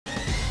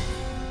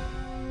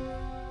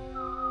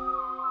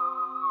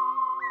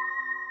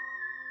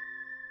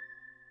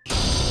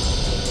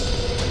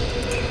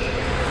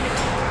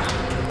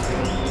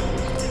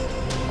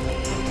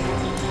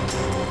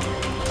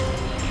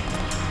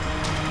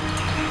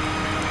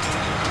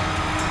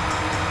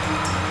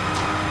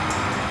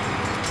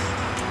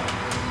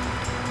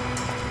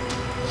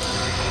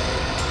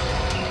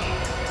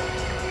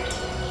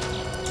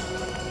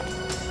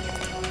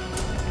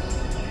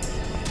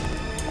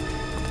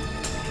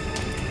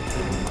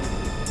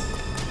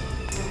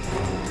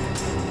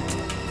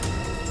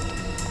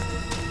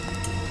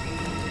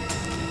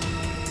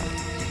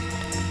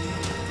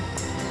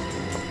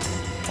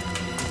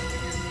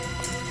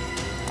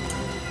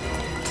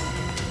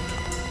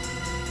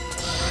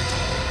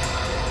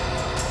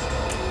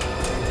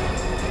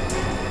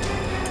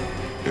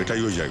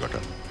এটাই ওই জায়গাটা।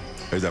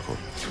 এই দেখো,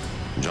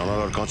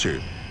 জানালার কাছে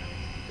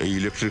এই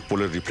ইলেকট্রিক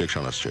পোলের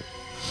রিফ্লেকশন আসছে,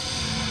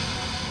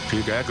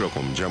 ঠিক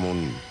একরকম যেমন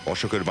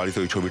অশোকের বাড়িতে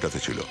ওই ছবিটাতে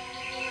ছিল।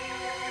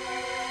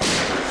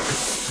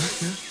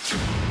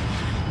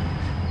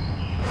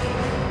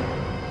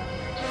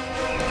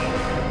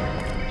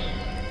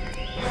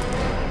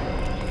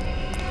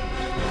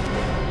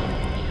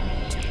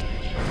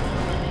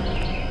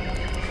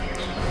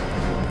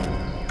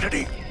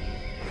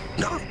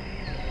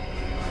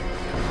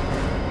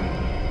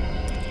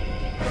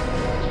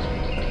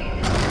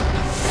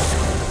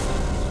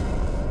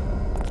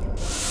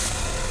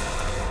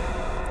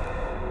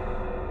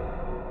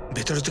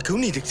 ভেতরে তো কেউ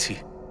নেই দেখছি।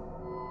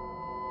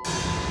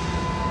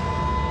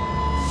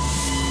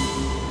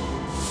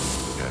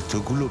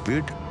 এতগুলো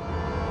বেড,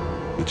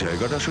 এই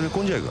জায়গাটা আসলে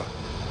কোন জায়গা?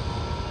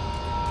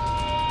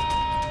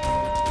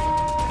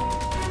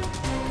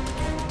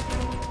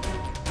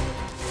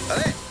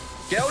 আরে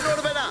কেউ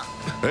নড়বে না,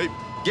 এই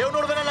কেউ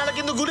নড়বে না, নাহলে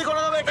কিন্তু গুলি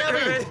করে দেবে।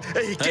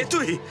 এই কে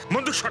তুই?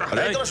 বন্দুক সরা।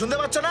 তোমরা শুনতে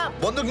পাচ্ছ না?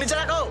 বন্দুক নিচে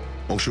রাখো।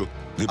 অংশু,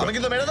 আমি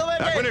কিন্তু মেরে দেবো।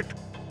 এক মিনিট,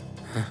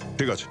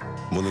 ঠিক আছে,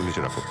 বন্দুক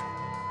নিচে রাখো,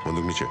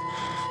 বন্দুক নিচে।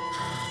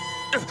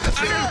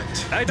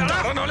 এই দাঁড়া,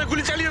 নাহলে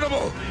গুলি চালিয়ে দেবো।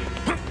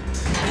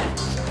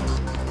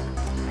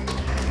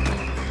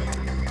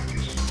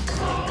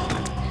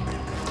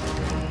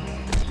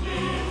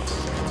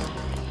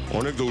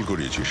 অনেক দৌড়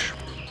করিয়েছিস,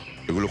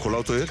 এগুলো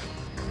খোলাও তো। এর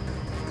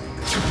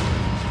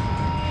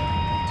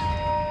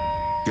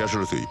কে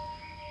আসলে তুই?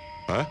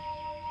 হ্যাঁ,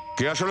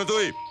 কে আসলে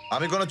তুই?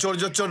 আমি কোনো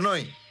চোর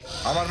নই,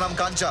 আমার নাম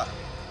কাঞ্চা।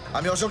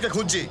 আমি অশোককে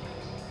খুঁজছি।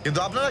 কিন্তু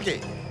আপনারা কে?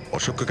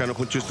 অশোককে কেন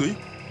খুঁজছিস তুই?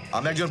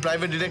 আমি একজন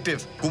প্রাইভেট ডিটেকটিভ।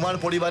 কুমার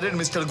পরিবারের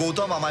মিস্টার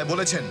গৌতম আমায়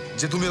বলেছেন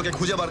যে তুমি ওকে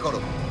খুঁজে বার করো।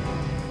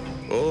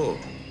 ও,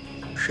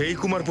 সেই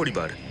কুমার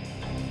পরিবার,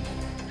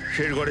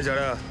 শেরগড়ে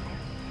যারা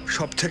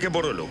সব থেকে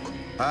বড় লোক।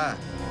 হ্যাঁ,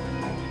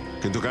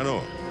 কিন্তু কেন?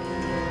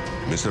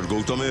 মিস্টার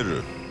গৌতমের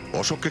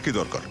অশোককে কি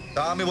দরকার?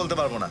 তা আমি বলতে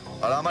পারবো না,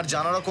 আর আমার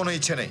জানারও কোনো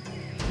ইচ্ছে নেই।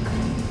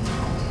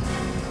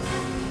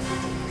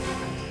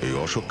 এই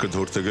অশোককে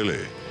ধরতে গেলে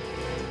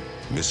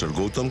মিস্টার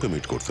গৌতমকে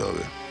মিট করতে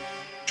হবে।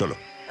 চলো।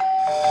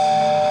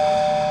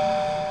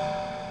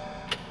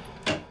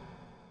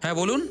 হ্যাঁ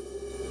বলুন।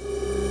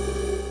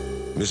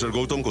 মিস্টার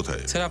গৌতম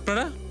কোথায়? স্যার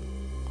আপনারা?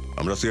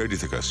 আমরা সিআইডি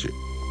থেকে আসছি।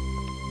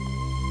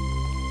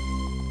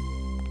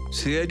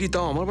 সিআইডি?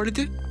 তাও আমার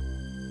বাড়িতে?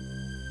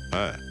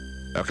 হ্যাঁ,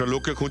 একটা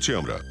লোককে খুঁজছি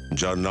আমরা,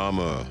 যার নাম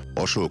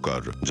অশোক,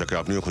 আর যাকে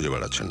আপনিও খুঁজে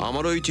বেড়াচ্ছেন।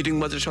 আমারও ওই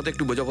চিটিংবাজের সাথে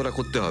একটু বোঝাপড়া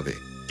করতে হবে।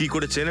 কি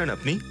করে চেনেন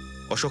আপনি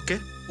অশোককে?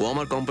 ও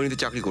আমার কোম্পানিতে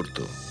চাকরি করত।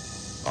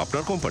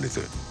 আপনার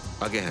কোম্পানিতে?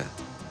 আগে হ্যাঁ,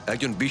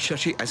 একজন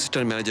বিশ্বাসী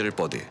অ্যাসিস্ট্যান্ট ম্যানেজারের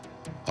পদে।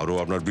 আরও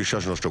আপনার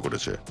বিশ্বাস নষ্ট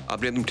করেছে।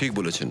 আপনি একদম ঠিক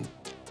বলেছেন।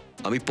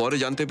 আমি পরে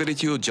জানতে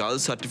পেরেছি ও জাল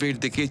সার্টিফিকেট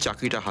দেখে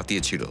চাকরিটা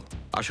হাতিয়েছিল।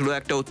 আসলে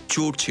একটা ও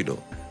চোর ছিল।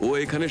 ও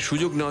এখানে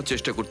সুযোগ নেওয়ার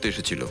চেষ্টা করতে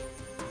এসেছিল।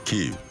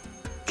 কি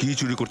কি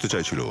চুরি করতে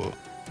চাইছিল?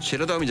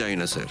 সেটা তো আমি জানি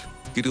না স্যার,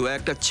 কিন্তু ও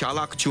একটা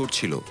চালাক চোর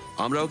ছিল।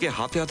 আমরা ওকে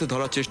হাতে হাতে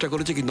ধরার চেষ্টা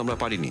করেছি, কিন্তু আমরা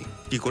পারিনি।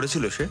 কি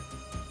করেছিল সে?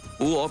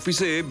 ও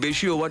অফিসে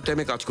বেশি ওভার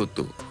টাইমে কাজ করত।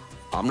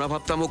 আমরা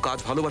ভাবতাম ও কাজ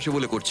ভালোবাসে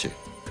বলে করছে,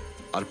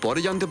 আর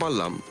পরে জানতে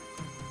পারলাম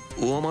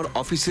ও আমার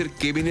অফিসের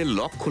কেবিনের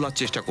লক খোলার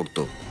চেষ্টা করত।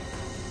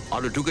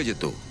 আরও ঢুকে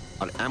যেত,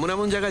 আর এমন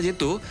এমন জায়গায়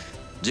যেত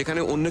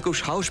যেখানে অন্য কেউ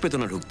সাহস পেত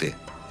না ঢুকতে।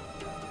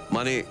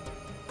 মানে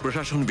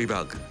প্রশাসন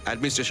বিভাগ,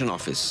 অ্যাডমিনিস্ট্রেশন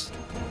অফিস।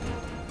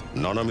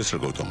 না না মিস্টার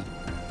গৌতম,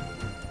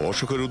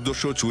 অশোকের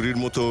উদ্দেশ্য চুরির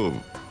মতো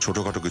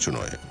ছোটখাটো কিছু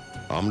নয়।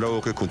 আমরা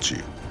ওকে খুঁজছি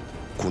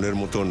খুনের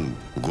মতন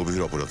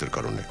গভীর অপরাধের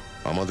কারণে।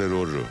 আমাদের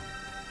ওর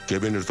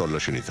কেবিনের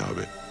তল্লাশি নিতে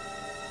হবে।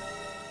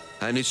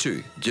 হ্যাঁ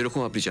নিশ্চয়ই,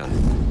 যেরকম আপনি চান।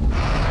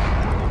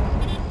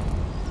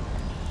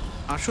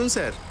 আসুন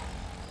স্যার,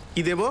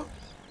 কি দেব?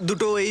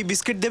 দুটো এই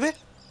বিস্কিট দেবে,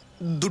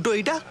 দুটো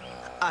এইটা,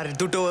 আর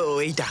দুটো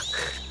এইটা।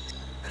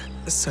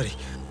 সরি,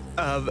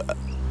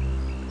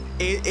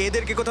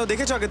 এদেরকে কোথাও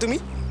দেখেছো আগে তুমি?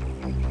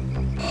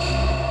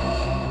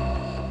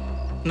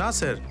 না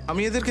স্যার,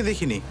 আমি এদেরকে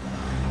দেখিনি।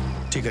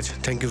 ঠিক আছে,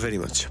 থ্যাংক ইউ ভেরি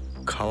মাচ।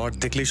 খাওয়ার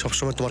দেখলেই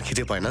সবসময় তোমার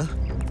খিদে পায় না?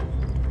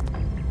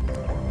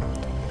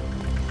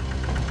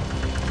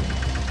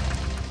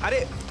 আরে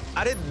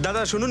আরে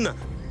দাদা শুনুন না,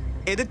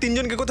 এদের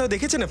তিনজনকে কোথাও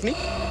দেখেছেন আপনি?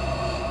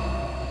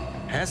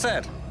 হ্যাঁ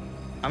স্যার,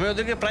 আমি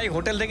ওদেরকে প্রায়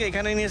হোটেল থেকে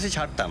এখানে নিয়ে এসে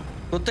ছাড়তাম।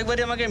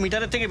 প্রত্যেকবারই আমাকে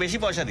মিটারের থেকে বেশি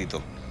পয়সা দিত।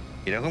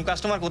 এরকম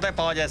কাস্টমার কোথায়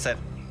পাওয়া যায় স্যার?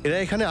 এরা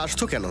এখানে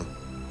আসতো কেন?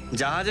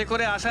 জাহাজে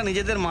করে আসা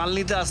নিজেদের মাল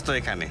নিতে আসতো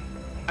এখানে।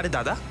 আরে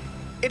দাদা,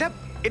 এটা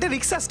এটা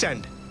রিক্সা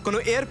স্ট্যান্ড, কোনো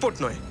এয়ারপোর্ট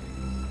নয়।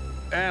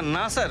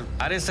 না স্যার,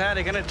 আরে স্যার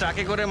এখানে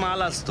ট্রাকে করে মাল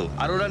আসতো,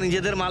 আর ওরা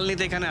নিজেদের মাল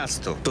নিতে এখানে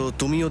আসতো। তো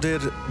তুমি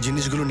ওদের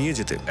জিনিসগুলো নিয়ে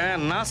যেতে?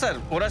 না স্যার,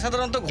 ওরা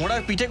সাধারণত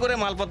ঘোড়ার পিঠে করে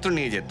মালপত্র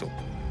নিয়ে যেত।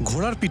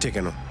 ঘোড়ার পিঠে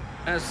কেন?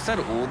 স্যার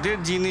ওদের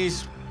জিনিস,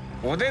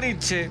 ওদের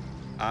ইচ্ছে,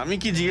 আমি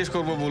কি জিজ্ঞেস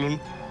করবো বলুন?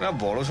 ওরা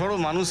বড় সড়ো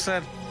মানুষ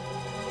স্যার।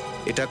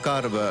 এটা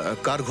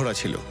কার ঘোড়া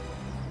ছিল?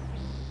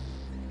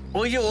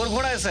 ওই যে ওর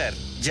ঘোড়ায় স্যার,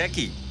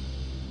 জ্যাকি।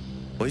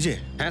 ওই যে?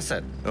 হ্যাঁ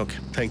স্যার। Okay,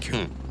 thank you.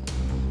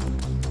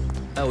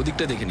 হ্যাঁ,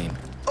 ওদিকটা দেখে নিন।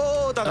 ও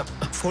দাদা,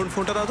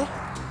 ফোনটা দাও তো।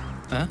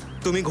 হ্যাঁ,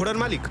 তুমি ঘোড়ার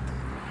মালিক?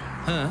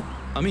 হ্যাঁ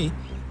আমি।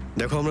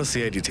 দেখো, আমরা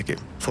সিআইডি থেকে।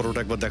 ফটোটা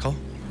একবার দেখাও।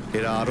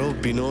 এরা আরো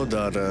বিনোদ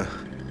আর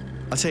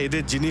আচ্ছা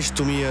এদের জিনিস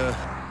তুমি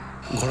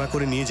ঘোড়া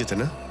করে নিয়ে যেতে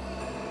না?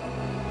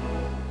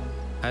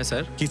 হ্যাঁ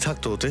স্যার, কি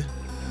থাকতো ওতে?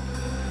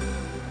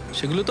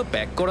 সেগুলো তো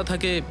প্যাক করা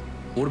থাকে,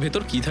 ওর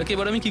ভেতর কি থাকে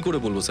এবার আমি কি করে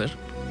বলবো স্যার?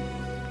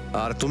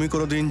 আর তুমি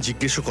কোনোদিন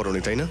জিজ্ঞেসও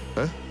করনি তাই না?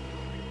 হ্যাঁ,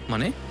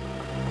 মানে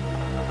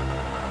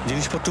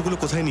জিনিসপত্রগুলো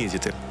কোথায় নিয়ে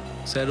যেতে?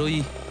 স্যার ওই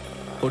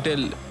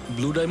হোটেল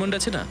ব্লু ডায়মন্ড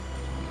আছে না,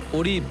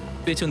 ওরই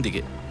পেছন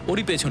দিকে,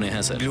 ওরই পেছনে।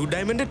 হ্যাঁ স্যার। ব্লু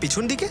ডায়মন্ডের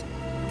পিছন দিকে?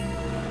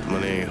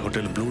 মানে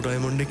হোটেল ব্লু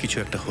ডায়মন্ডে কিছু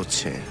একটা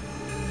হচ্ছে,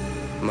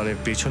 মানে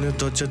পেছনের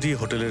দরজা দিয়ে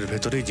হোটেলের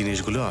ভেতরেই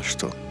জিনিসগুলো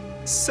আসতো।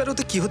 স্যার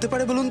ওতে কি হতে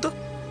পারে বলুন তো?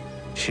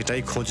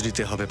 সেটাই খোঁজ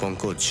নিতে হবে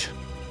পঙ্কজ।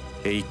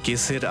 এই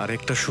কেসের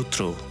আরেকটা সূত্র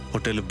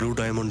হোটেল ব্লু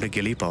ডায়মন্ডে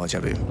গেলেই পাওয়া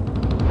যাবে।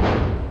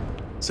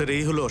 স্যার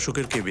এই হলো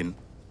অশোকের কেবিন।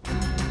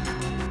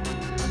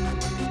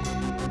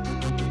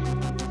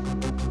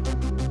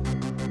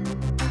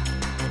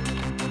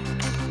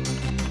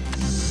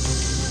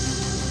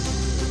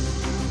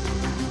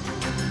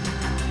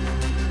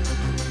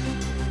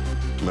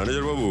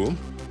 ম্যানেজার বাবু,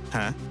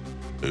 হ্যাঁ,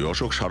 এই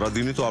অশোক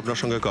সারাদিনই তো আপনার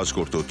সঙ্গে কাজ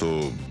করতো, তো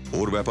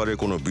ওর ব্যাপারে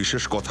কোনো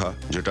বিশেষ কথা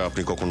যেটা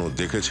আপনি কখনো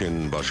দেখেছেন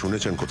বা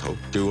শুনেছেন কোথাও?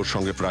 কেউ ওর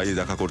সঙ্গে প্রায়ই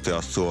দেখা করতে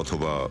আসতো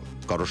অথবা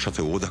কারোর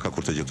সাথে ও দেখা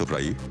করতে যেত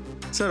প্রায়ই?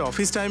 স্যার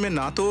অফিস টাইমে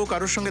না তো ও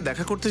কারোর সঙ্গে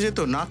দেখা করতে যেত,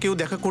 না কেউ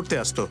দেখা করতে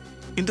আসতো।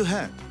 কিন্তু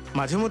হ্যাঁ,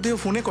 মাঝে মধ্যে ও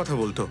ফোনে কথা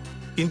বলতো,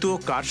 কিন্তু ও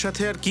কার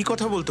সাথে আর কি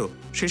কথা বলতো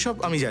সেসব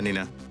আমি জানি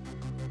না।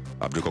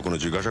 আপনি কখনো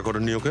জিজ্ঞাসা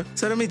করেননি ওকে?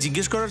 স্যার আমি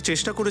জিজ্ঞেস করার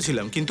চেষ্টা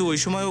করেছিলাম, কিন্তু ওই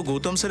সময় ও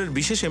গৌতম স্যারের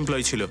বিশেষ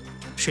এমপ্লয়ি ছিল,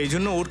 সেই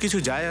জন্য ওর কিছু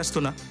যায় আসতো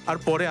না, আর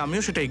পরে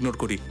আমিও সেটা ইগনোর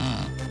করি।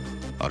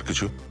 আর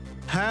কিছু?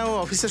 হ্যাঁ, ও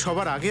অফিসে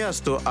সবার আগে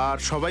আসতো, আর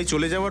সবাই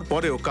চলে যাওয়ার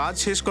পরেও কাজ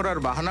শেষ করার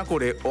বাহানা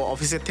করে ও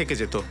অফিসের থেকে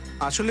যেত।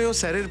 আসলে ও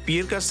স্যারের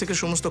পিএর কাছ থেকে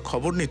সমস্ত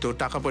খবর নিত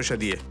টাকা পয়সা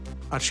দিয়ে,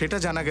 আর সেটা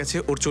জানা গেছে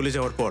ওর চলে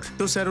যাওয়ার পর।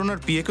 তো স্যার ওনার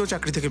পিএকেও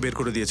চাকরি থেকে বের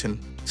করে দিয়েছেন।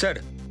 স্যার,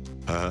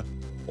 হ্যাঁ,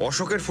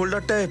 অশোকের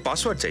ফোল্ডারটায়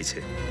পাসওয়ার্ড চাইছে।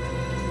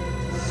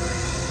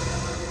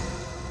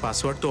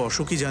 পাসওয়ার্ড তো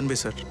অশোকই জানবে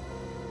স্যার।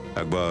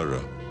 একবার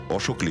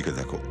অশোক লিখে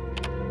দেখো।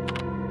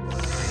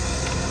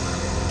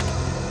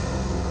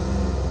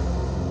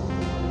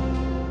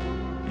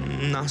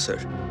 না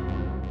স্যার,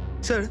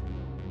 স্যার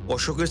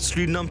অশোকের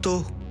স্ত্রীর নাম তো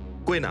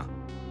কোয়েনা,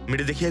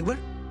 মেরে দেখি একবার।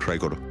 ট্রাই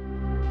করো।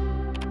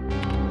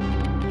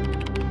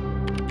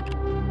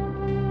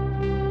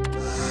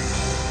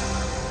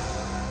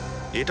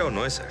 এটাও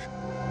নয় স্যার।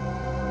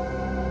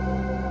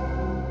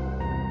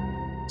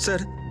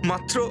 স্যার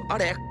মাত্র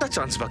আর একটা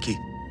চান্স বাকি,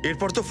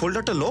 এরপর তো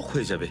ফোল্ডারটা লক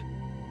হয়ে যাবে।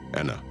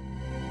 অ্যানা,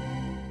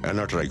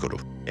 অ্যানা ট্রাই করো।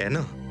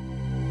 অ্যানা?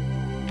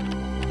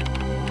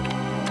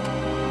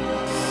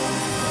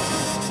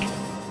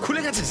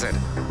 খুলে গেছে স্যার।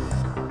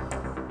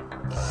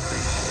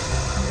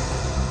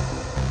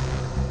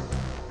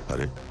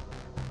 আরে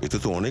এতে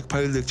তো অনেক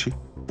ফাইল দেখছি,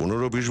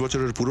 15-20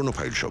 বছরের পুরনো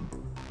ফাইল সব।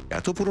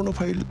 এত পুরনো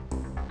ফাইল,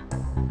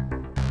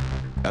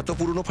 এত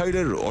পুরনো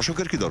ফাইলের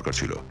অশোকের কি দরকার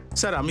ছিল?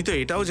 স্যার আমি তো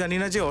এটাও জানি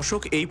না যে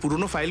অশোক এই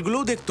পুরনো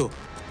ফাইলগুলোও দেখতো,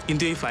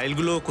 কিন্তু এই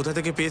ফাইলগুলো কোথা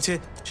থেকে পেয়েছে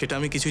সেটা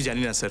আমি কিছুই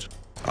জানি না স্যার।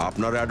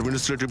 আপনার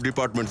অ্যাডমিনিস্ট্রেটিভ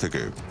ডিপার্টমেন্ট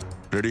থেকে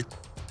রেডি,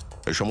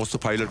 এই সমস্ত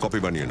ফাইলের কপি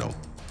বানিয়ে নাও।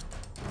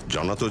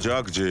 জানা তো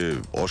যাক যে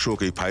অশোক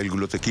এই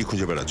ফাইলগুলোতে কি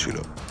খুঁজে বেড়াচ্ছিল।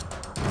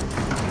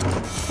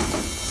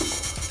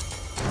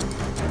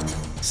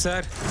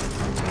 স্যার,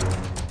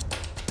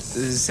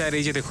 স্যার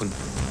এই যে দেখুন।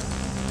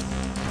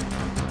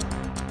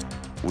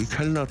 ওই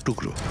খেলনার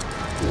টুকরো?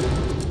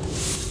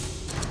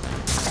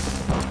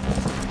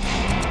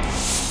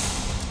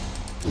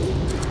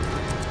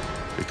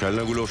 এই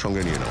খেলনাগুলো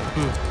সঙ্গে নিয়ে নাও।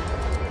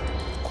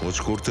 খোঁজ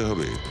করতে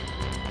হবে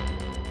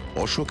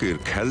অশোকের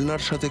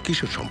খেলনার সাথে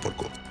কিসের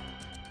সম্পর্ক।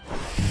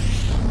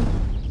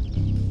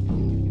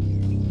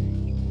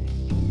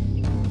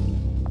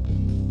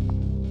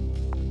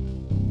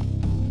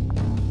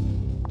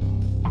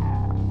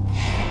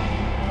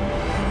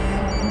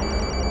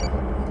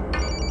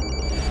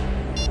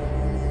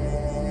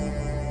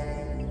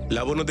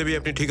 লাবণ্য দেবী,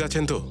 আপনি ঠিক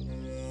আছেন তো?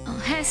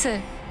 হ্যাঁ স্যার,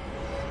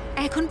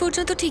 এখন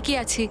পর্যন্ত ঠিকই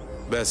আছি।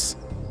 ব্যাস,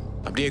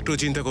 আপনি একটু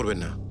চিন্তা করবেন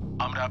না,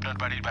 আমরা আপনার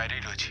বাড়ির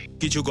বাইরেই রয়েছি।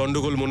 কিছু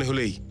গন্ডগোল মনে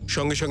হলেই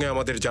সঙ্গে সঙ্গে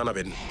আমাদের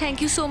জানাবেন। Thank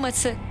you so much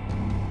sir.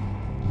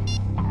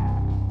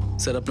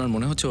 Sir আপনার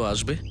মনে হচ্ছে ও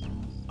আসবে?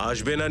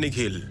 আসবে না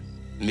নিখিল,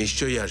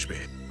 নিশ্চয়ই আসবে।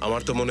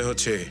 আমার তো মনে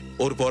হচ্ছে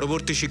ওর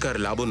পরবর্তী শিকার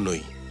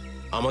লাবণ্যই।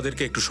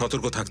 আমাদেরকে একটু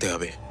সতর্ক থাকতে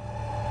হবে।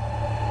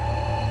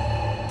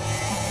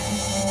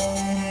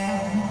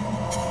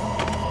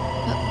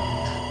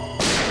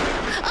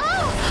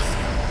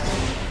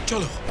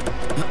 চলো।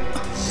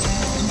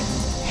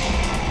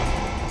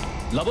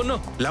 লাবণ্য,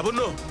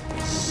 লাবণ্য,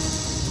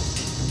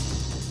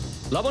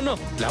 লাবণ্য,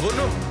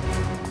 লাবণ্য,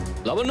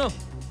 লাবণ্য,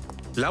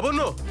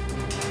 লাবণ্য,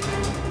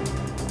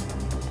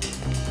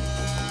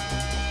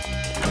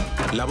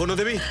 লাবণ্য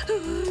দেবী,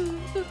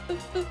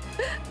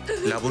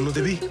 লাবণ্য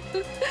দেবী,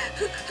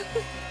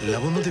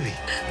 লাবণ্য দেবী।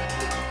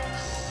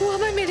 ও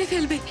আমায় মেরে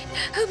ফেলবে,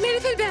 মেরে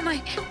ফেলবে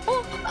আমায়। ও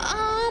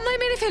আমায়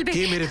মেরে ফেলবে।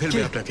 কে মেরে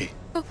ফেলবে আপনাকে?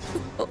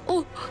 ও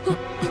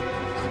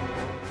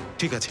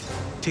ঠিক আছে,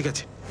 ঠিক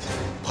আছে,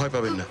 ভয়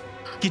পাবেন না,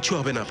 কিছু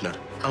হবে না আপনার।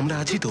 আমরা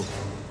আছি তো,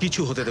 কিছু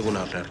হতে দেবো না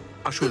আপনার।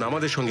 আসুন,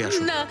 আমাদের সঙ্গে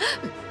আসুন। না,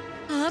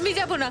 আমি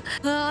যাব না,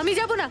 আমি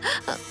যাব না,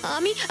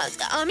 আমি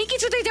আমি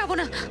কিছুতেই যাব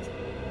না।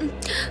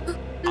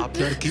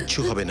 আপনার কিচ্ছু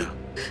হবে না,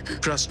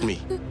 ট্রাস্ট মি।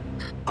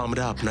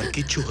 আমরা আপনার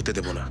কিচ্ছু হতে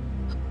দেব না।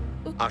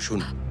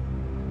 আসুন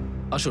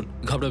আসুন,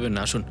 ঘাবড়াবেন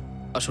না, আসুন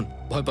আসুন,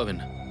 ভয় পাবেন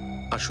না।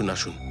 আসুন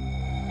আসুন।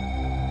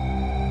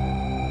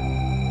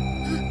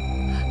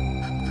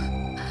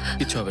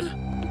 কিচ্ছু হবে না।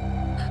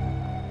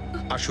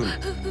 আসুন,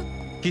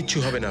 কিচ্ছু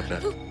হবে না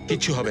আপনার,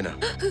 কিচ্ছু হবে না।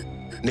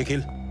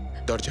 নিখিল,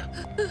 দরজা।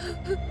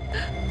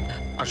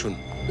 আসুন,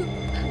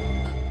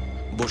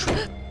 বসুন।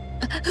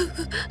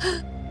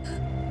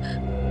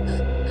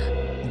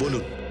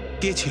 বলুন,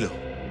 কে ছিল,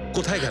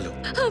 কোথায় গেল?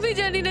 আমি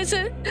জানি না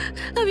স্যার,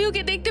 আমি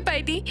ওকে দেখতে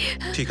পাইনি।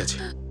 ঠিক আছে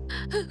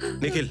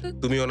নিখিল,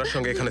 তুমি ওনার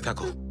সঙ্গে এখানে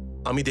থাকো,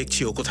 আমি দেখছি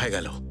ও কোথায়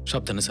গেল।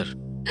 সাবধানে স্যার।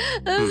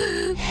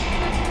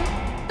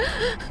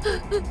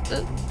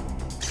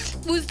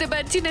 বুঝতে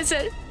পারছি না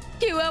স্যার,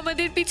 কেউ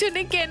আমাদের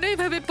পিছনে কেন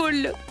এভাবে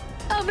পড়লো।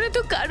 আমরা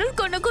তো কারোর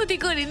কোনো ক্ষতি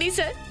করিনি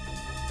স্যার।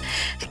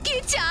 কি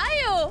চাই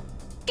ও?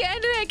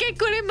 কেন এক এক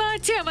করে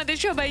মারছে আমাদের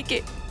সবাইকে?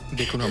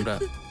 দেখুন, আমরা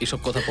এসব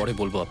কথা পরে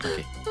বলবো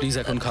আপনাকে। প্লিজ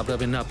এখন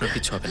ঘাবড়াবেন না, আপনার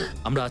কিচ্ছু হবে না।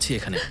 আমরা আছি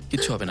এখানে,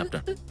 কিচ্ছু হবে না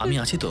আপনার। আমি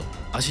আছি তো,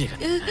 আছি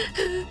এখানে।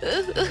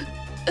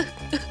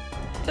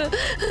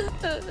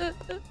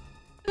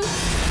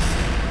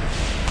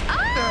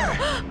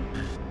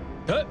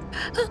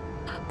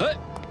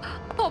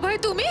 অভয়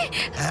তুমি?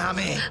 হ্যাঁ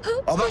আমি।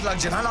 অবাক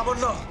লাগছে না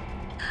লাবণ্য?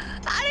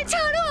 আরে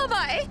ছাড়ো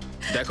আমায়।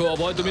 দেখো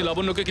অভয়, তুমি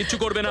লাবণ্যকে কিচ্ছু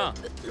করবে না,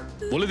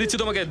 বলে দিচ্ছি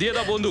তোমাকে। দিয়ে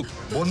দাও বন্দুক।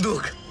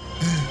 বন্দুক?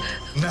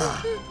 না,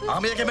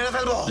 আমি একে মেরে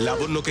ফেলবো।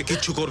 লাবণ্যকে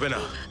কিচ্ছু করবে না,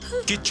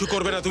 কিচ্ছু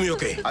করবে না তুমি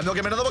ওকে। আমি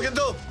ওকে মেরে দেবো,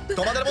 কিন্তু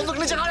তোমাদের বন্দুক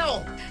নিচে করো।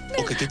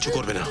 ওকে কিচ্ছু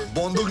করবে না।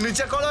 বন্দুক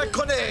নিচে করো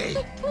এক্ষুনি।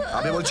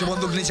 আমি বলছি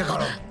বন্দুক নিচে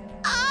করো।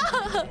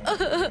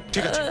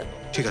 ঠিক আছে,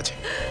 ঠিক আছে,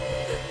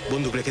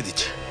 বন্দুক রেখে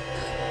দিচ্ছি।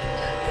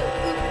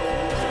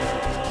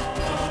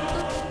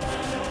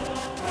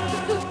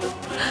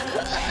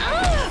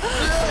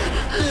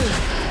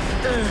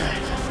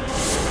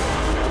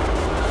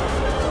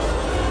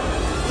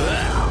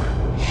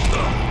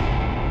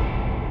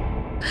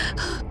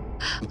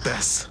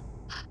 ব্যাস,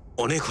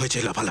 অনেক হয়েছে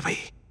লাফালাফি,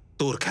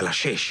 তোর খেলা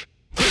শেষ।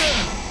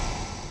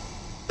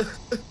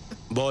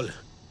 বল,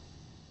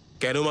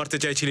 কেন মারতে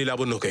চাইছিলি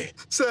লাবণ্যকে?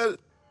 স্যার,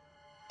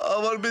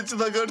 আমার বেঁচে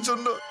থাকার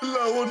জন্য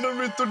লাবণ্যর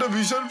মৃত্যুটা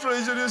ভীষণ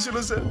প্রয়োজনীয় ছিল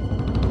স্যার।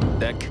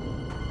 দেখ,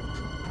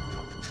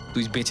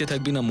 তুই বেঁচে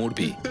থাকবি না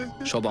মরবি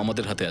সব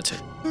আমাদের হাতে আছে।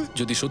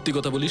 যদি সত্যি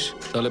কথা বলিস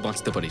তাহলে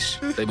বাঁচতে পারিস।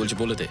 তাই বলছি,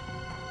 বলে দে,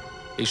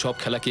 এই সব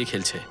খেলা কে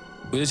খেলছে,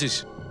 বুঝেছিস?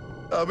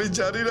 আমি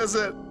জানি না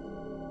স্যার,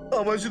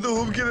 আমার শুধু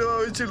হুমকি দেওয়া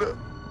হয়েছিল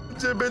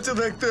যে বেঁচে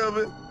থাকতে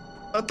হবে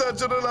আর তার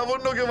জন্য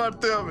লাবণ্যকে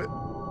মারতে হবে।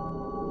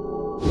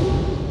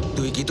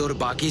 তুই কি তোর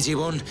বাকি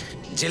জীবন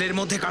জেলের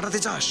মধ্যে কাটাতে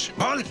চাস?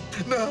 বল।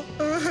 না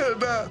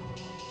না।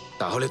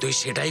 তাহলে তুই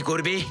সেটাই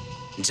করবি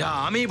যা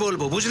আমি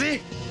বলবো, বুঝলি?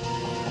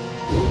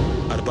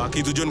 আর বাকি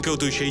দুজনকেও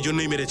তুই সেই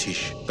জন্যই মেরেছিস,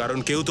 কারণ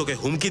কেউ তোকে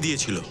হুমকি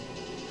দিয়েছিল।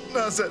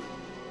 না স্যার,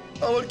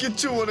 আমার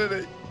কিচ্ছু মনে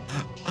নেই।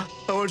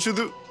 আমার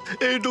শুধু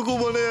এইটুকু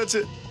মনে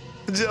আছে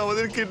যে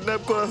আমাদের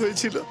কিডন্যাপ করা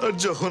হয়েছিল, আর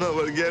যখন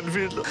আমার জ্ঞান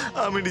ফিরলো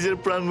আমি নিজের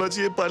প্রাণ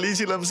বাঁচিয়ে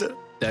পালিয়েছিলাম স্যার।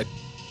 দেখ,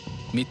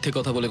 মিথ্যে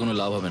কথা বলে কোনো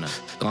লাভ হবে না।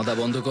 কাঁদা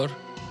বন্ধ কর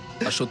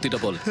আর সত্যিটা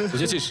বল,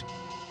 বুঝেছিস?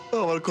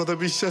 আমার কথা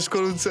বিশ্বাস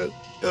করুন স্যার,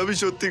 আমি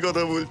সত্যি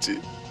কথা বলছি।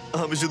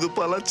 আমি শুধু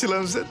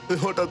পালাচ্ছিলাম স্যার,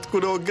 হঠাৎ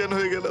করে অজ্ঞান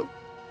হয়ে গেলাম।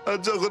 আর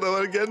যখন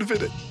আমার জ্ঞান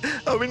ফেরে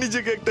আমি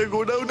নিজেকে একটা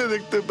গোডাউনে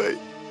দেখতে পাই,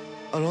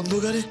 আর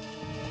অন্ধকারে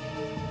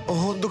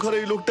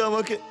এই লোকটা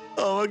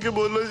আমাকে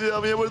বললো যে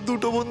আমি আমার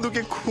দুটো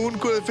বন্ধুকে খুন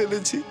করে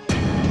ফেলেছি,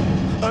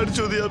 আর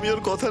যদি আমি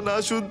ওর কথা না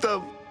শুনতাম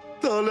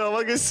তাহলে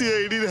আমাকে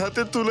সিআইডির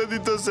হাতে তুলে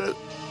দিত স্যার।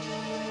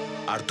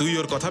 আর তুই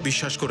ওর কথা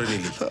বিশ্বাস করে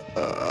নিলি?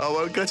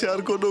 আমার কাছে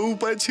আর কোনো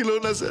উপায় ছিল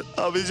না স্যার।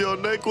 আমি যে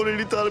অন্যায়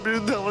করিনি তার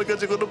বিরুদ্ধে আমার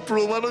কাছে কোনো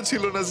প্রমাণও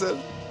ছিল না স্যার।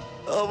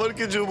 আমার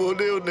কিছু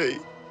মনেও নেই।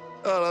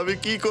 আর আমি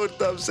কি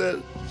করতাম স্যার?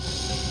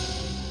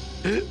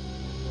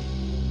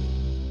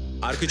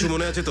 আর কিছু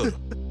মনে আছে তোর?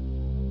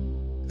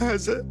 হ্যাঁ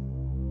স্যার,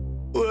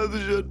 ওরা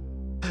দুজন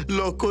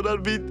লক্ষণ আর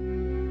বিদ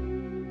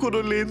কোনো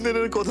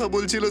লেনদেনের কথা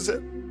বলছিল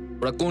স্যার।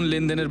 ওরা কোন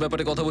লেনদেনের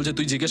ব্যাপারে কথা বলছে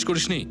তুই জিজ্ঞেস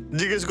করিসনি?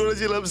 জিজ্ঞেস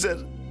করেছিলাম স্যার,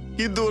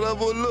 কিন্তু ওরা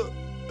বললো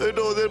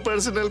এটা ওদের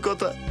পার্সোনাল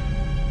কথা।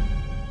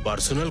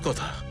 পার্সোনাল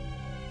কথা?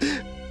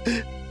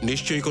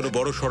 নিশ্চয়ই কোনো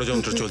বড়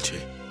ষড়যন্ত্র চলছে।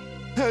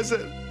 হ্যাঁ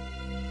স্যার,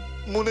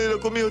 মনে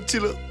এরকমই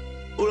হচ্ছিল।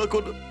 ওরা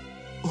কোন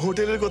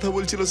হোটেলের কথা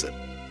বলছিল স্যার।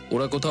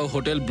 ওরা কোথাও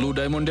হোটেল ব্লু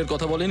ডায়মন্ডের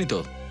কথা বলেনি তো?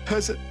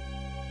 হ্যাঁ স্যার,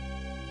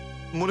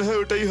 মনে হয়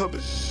ওটাই হবে।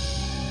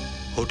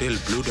 Hotel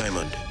blue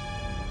diamond?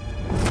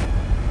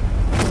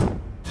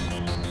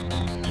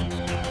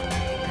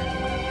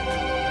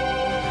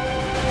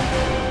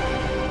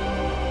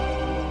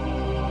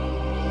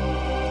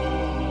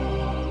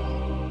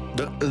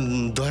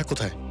 দয়া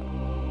কোথায়?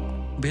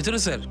 ভেতরে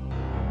স্যার।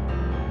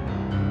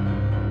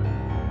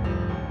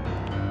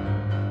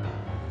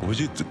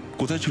 অভিজিৎ,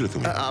 কোথায় ছিল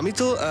তুমি? আমি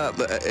তো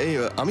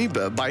আমি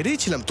বাইরেই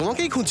ছিলাম,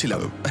 তোমাকেই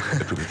খুঁজছিলাম।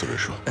 একটু ভেতরে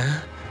এসো।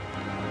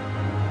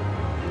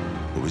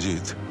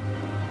 অভিজিৎ,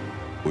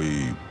 ওই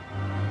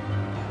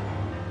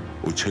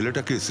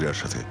ছেলেটাকে শ্রেয়ার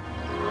সাথে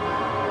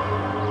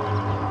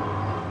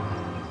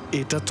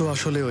এটা তো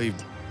আসলে ওই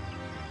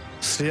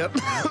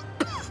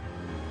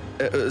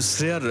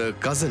শ্রেয়ার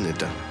কাজিন।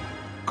 এটা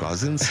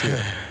কাজিন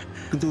শ্রেয়া?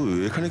 কিন্তু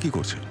এখানে কি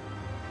করছে?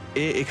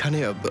 এখানে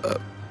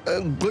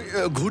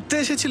ঘুরতে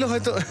এসেছিল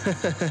হয়তো,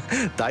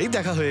 তাই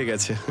দেখা হয়ে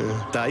গেছে,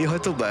 তাই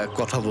হয়তো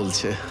কথা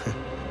বলছে।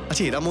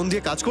 আচ্ছা, এরা মন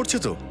দিয়ে কাজ করছে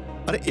তো?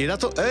 আরে এরা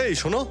তো, এই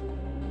শোনো,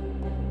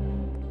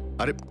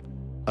 আরে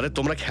আরে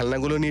তোমরা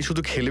খেলনাগুলো নিয়ে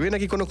শুধু খেলবে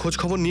নাকি কোনো খোঁজ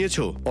খবর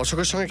নিয়েছো?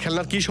 অশোকের সঙ্গে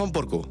খেলনার কি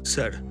সম্পর্ক?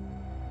 স্যার,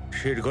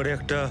 শেড ঘরে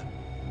একটা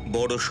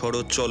বড়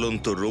সড়ো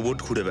চলন্ত রোবট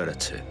ঘুরে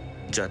বেড়াচ্ছে,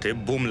 যাতে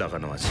বোম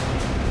লাগানো আছে।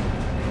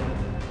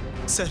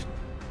 স্যার,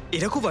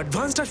 এরা খুব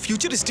অ্যাডভান্সড আর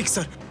futuristic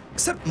sir.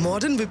 Sir,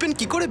 modern weapon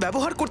কি করে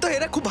ব্যবহার করতে হয়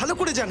এরা খুব ভালো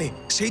করে জানে,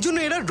 সেই জন্য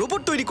এরা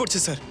রোবট তৈরি করছে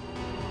স্যার।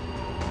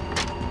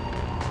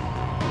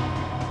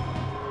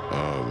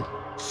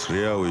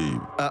 শ্রেয়া ওই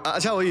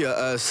আচ্ছা, ওই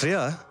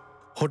শ্রেয়া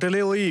হোটেলে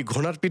ওই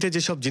ঘোড়ার পিঠে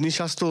যেসব জিনিস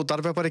আসতো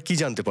তার ব্যাপারে কি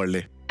জানতে পারলে?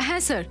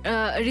 হ্যাঁ স্যার,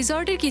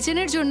 রিসর্টের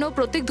কিচেনের জন্য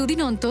প্রত্যেক দুদিন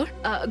অন্তর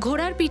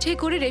ঘোড়ার পিঠে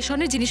করে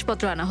রেশনের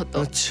জিনিসপত্র আনা হতো।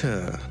 আচ্ছা,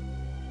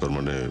 তার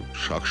মানে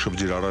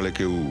শাকসবজির আড়ালে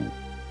কেউ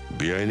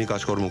বেআইনি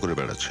কাজকর্ম করে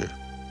বেড়াচ্ছে।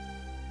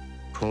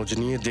 খোঁজ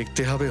নিয়ে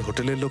দেখতে হবে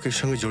হোটেলের লোকের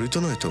সঙ্গে জড়িত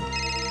নয় তো।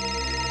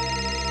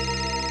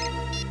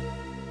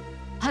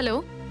 Hello,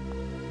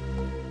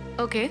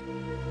 okay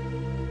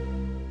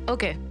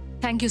okay,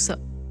 thank you sir.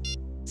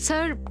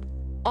 Sir,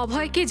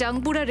 অভয়কে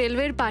জাংপুরা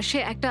রেলওয়ের পাশে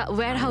একটা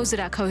ওয়্যার হাউসে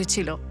রাখা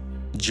হয়েছিল।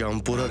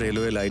 জামপুরা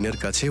রেলওয়ে লাইনের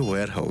কাছে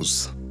wire house.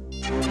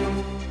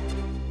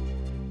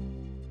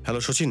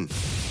 Hello Sachin,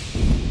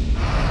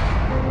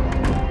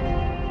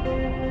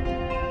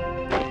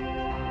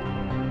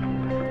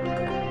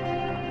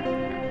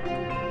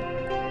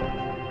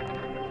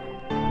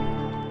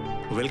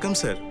 welcome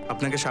sir,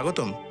 আপনাকে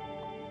স্বাগতম।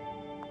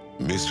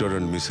 মিস্টার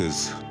অ্যান্ড মিসেস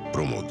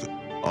প্রমোদ,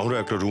 আমরা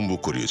একটা রুম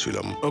বুক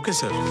করিয়েছিলাম। Okay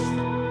sir.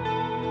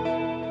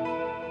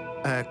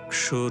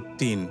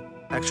 103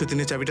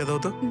 103-এর চাবিটা দাও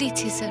তো।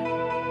 দিচ্ছি স্যার।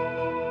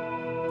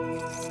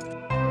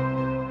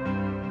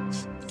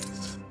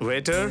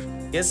 ওয়েটার।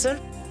 Yes sir.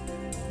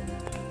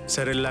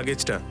 স্যারের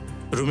লাগেজটা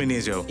রুমে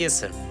নিয়ে যাও। Yes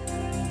sir.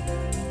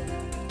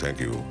 Thank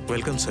you.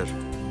 Welcome sir.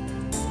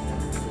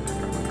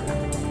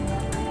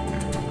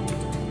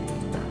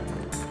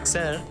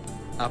 Sir,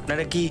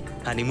 আপনারা কি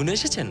হানিমুনে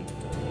এসেছেন?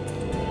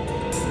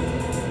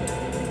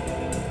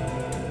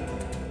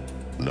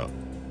 না।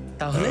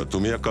 তাহলে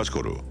তুমি এক কাজ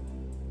করো,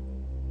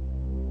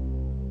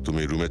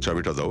 তুমি রুমের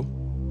চাবিটা দাও,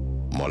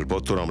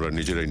 মালপত্র আমরা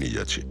নিজেরাই নিয়ে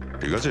যাচ্ছি,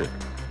 ঠিক আছে?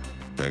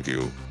 Thank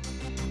you.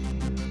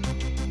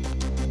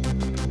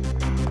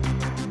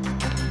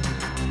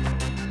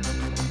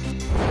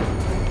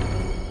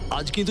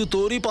 আজ কিন্তু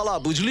তোরই পালা,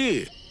 বুঝলি?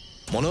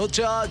 মনে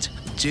হচ্ছে আজ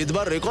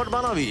জেদবার রেকর্ড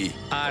বানাবি,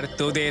 আর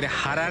তোদের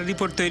হারার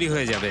রিপোর্ট তৈরি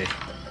হয়ে যাবে।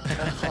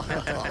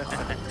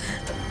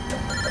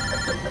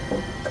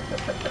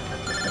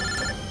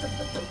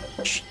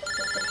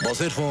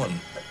 বসের ফোন,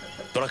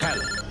 তোরা খেল।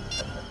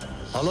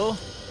 হ্যালো,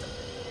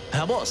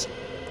 হ্যাঁ বস।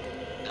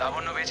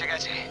 লাবণ্য বেঁচে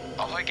গেছে,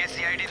 অভয়কে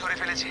সিআইডি ধরে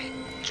ফেলেছে,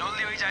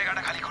 জলদি ওই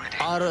জায়গাটা খালি করে দে।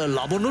 আর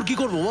লাবণ্যর কি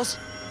করবো বস?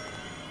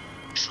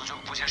 সুযোগ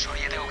বুঝে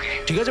সরিয়ে দে ওকে।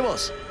 ঠিক আছে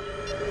বস।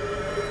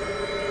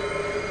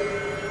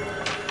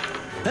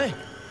 এই,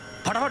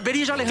 ফটাফট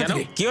বেরিয়ে চলে এখান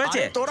থেকে। কি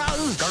হয়েছে? তোরা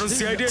কারণ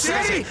সিআইডি এসে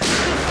গেছে।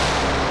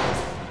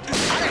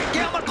 আরে কে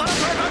আমার গলা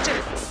ধরে ধরছে?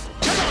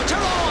 ছেড়ো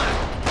ছেড়ো আমায়!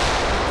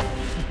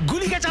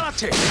 গুলি কে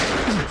চালাচ্ছে?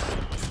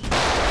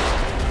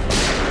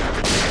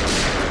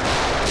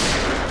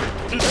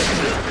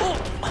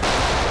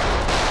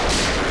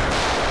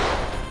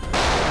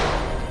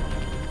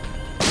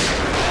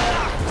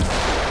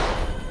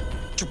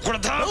 চুপ করে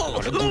থাক,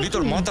 গুলি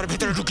তোর মাথার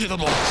ভিতরে ঢুকিয়ে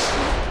দেবো।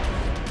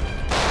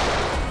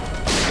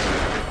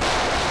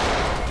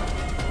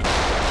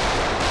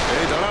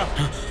 এই দাঁড়া,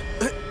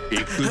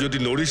 একটু যদি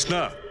নড়িস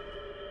না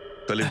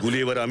তাহলে গুলি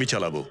এবার আমি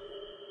চালাবো।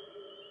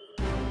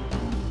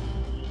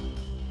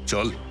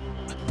 চল।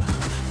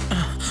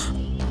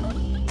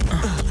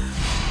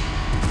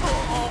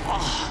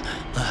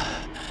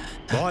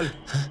 বল,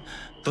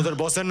 তোদের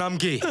বসের নাম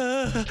কি?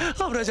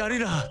 আমরা জানি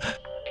না।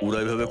 ওরা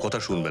এভাবে কথা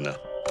শুনবে না।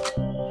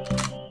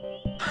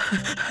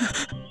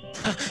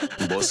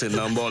 বসের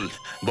নাম বল,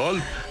 বল।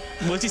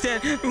 বলছি স্যার,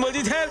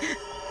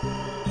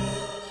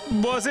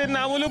 বসের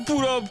নাম হলো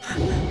পূরব।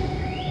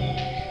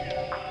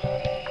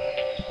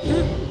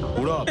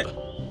 পূরব,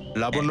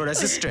 লাবণ্যর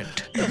অ্যাসিস্ট্যান্ট।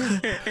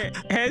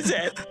 হ্যাঁ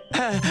স্যার।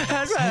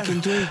 হ্যাঁ স্যার।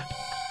 কিন্তু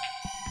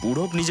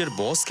পূরব নিজের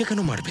বসকে কেন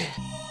মারবে?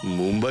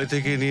 মুম্বাই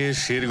থেকে নিয়ে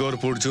শেরগড়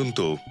পর্যন্ত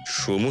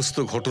সমস্ত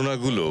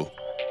ঘটনাগুলো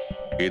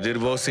এদের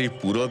বস এই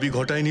পূরবই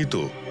ঘটায়নি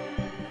তো?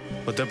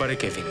 হতে পারে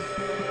কেভিন।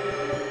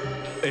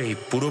 এই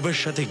পূরবের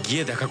সাথে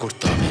গিয়ে দেখা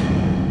করতে হবে।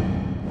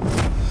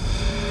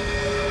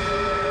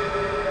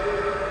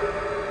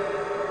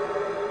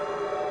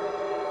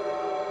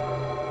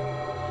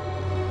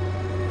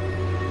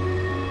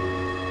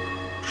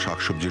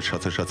 শাকসবজির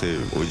সাথে সাথে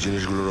ওই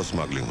জিনিসগুলোরও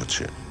স্মাগলিং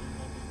হচ্ছে,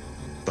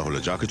 তাহলে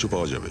যা কিছু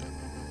পাওয়া যাবে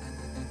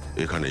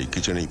এখানে এই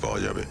কিচেনেই পাওয়া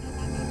যাবে।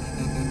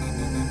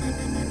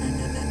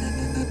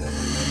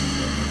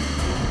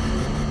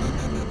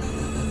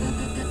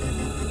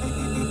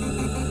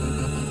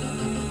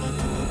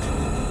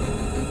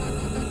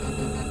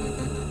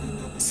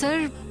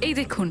 স্যার এই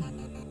দেখুন।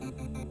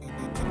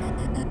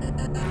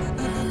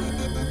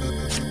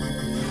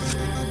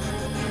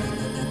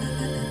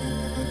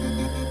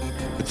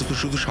 এতে তো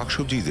শুধু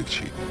শাকসবজিই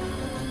দেখছি।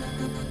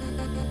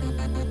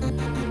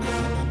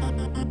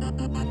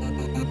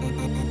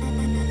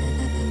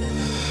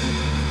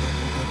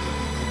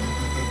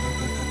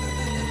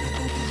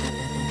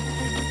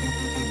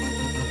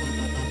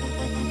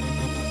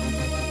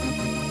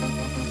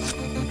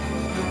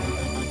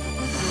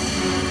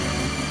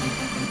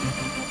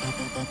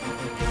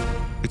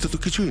 এতে তো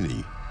কিছুই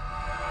নেই।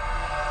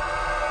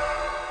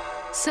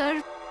 স্যার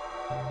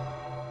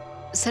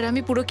স্যার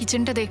আমি পুরো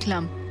কিচেনটা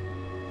দেখলাম,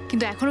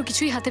 কিন্তু এখনো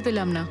কিছুই হাতে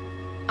পেলাম না।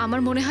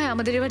 আমার মনে হয়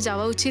আমাদের এবার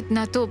যাওয়া উচিত,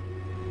 না তো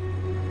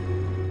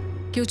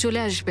কেউ চলে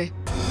আসবে।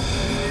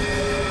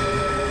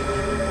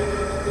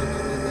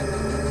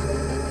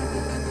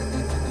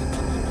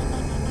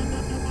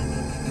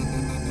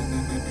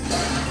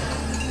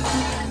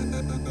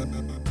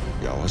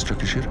 এই আওয়াজটা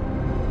কিসের?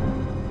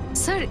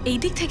 স্যার এই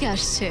দিক থেকে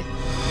আসছে।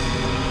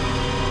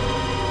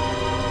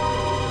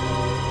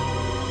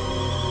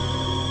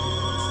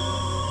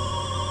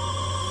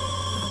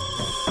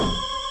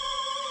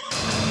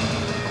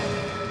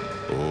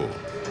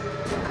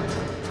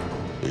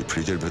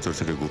 ফ্রিজের ভেতর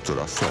থেকে গুপ্ত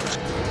রাস্তা আছে।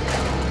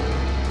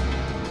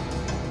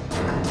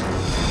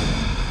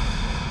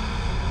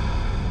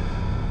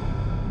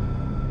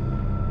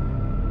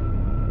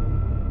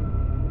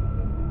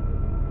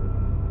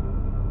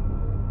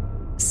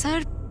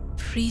 স্যার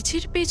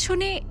ফ্রিজের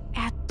পেছনে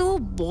এত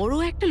বড়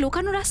একটা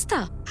লুকানো রাস্তা?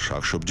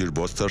 শাকসবজির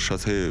বস্তার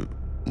সাথে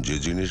যে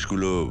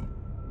জিনিসগুলো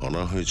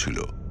আনা হয়েছিল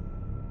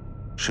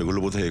সেগুলো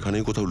বোধহয়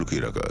এখানেই কোথাও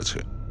লুকিয়ে রাখা আছে।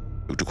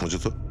 একটু খোঁজো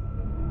তো।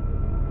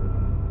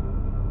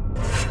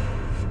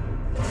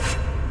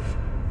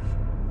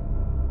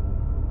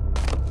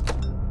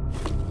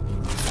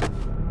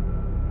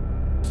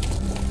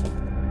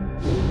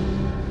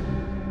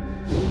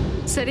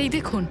 স্যার এই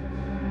দেখুন,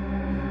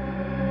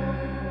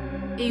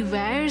 এই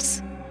ওয়্যারস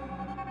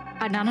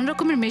আর নানান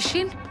রকমের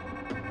মেশিন,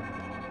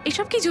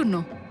 এসব কি জন্য?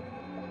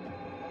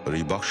 আর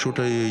এই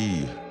বাক্সটায় এই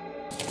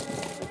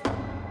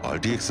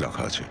আরডিএক্স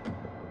রাখা আছে।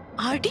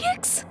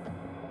 আরডিএক্স?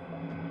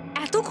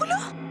 এতগুলো?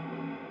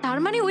 তার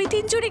মানে ওই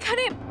তিনজন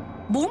এখানে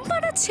বোম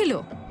বানাচ্ছিল?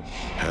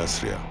 হ্যাঁ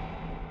শ্রেয়া,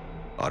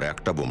 আর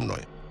একটা বোম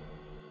নয়,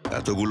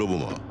 এতগুলো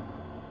বোমা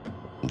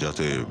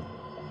যাতে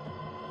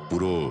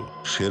পুরো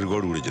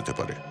শেরগড় উড়ে যেতে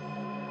পারে।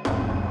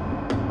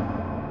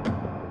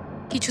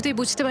 কিছুতেই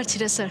বুঝতে পারছি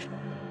না স্যার,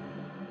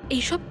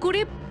 এইসব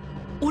করে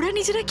ওরা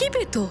নিজেরা কি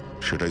পেত?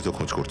 সেটাই তো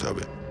খোঁজ করতে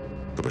হবে।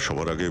 তবে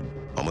সবার আগে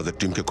আমাদের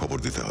টিমকে খবর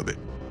দিতে হবে।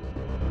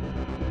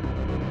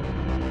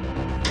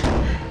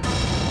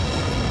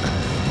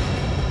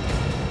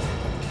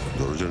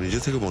 দরজা নিজে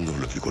থেকে বন্ধ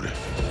হলো কি করে?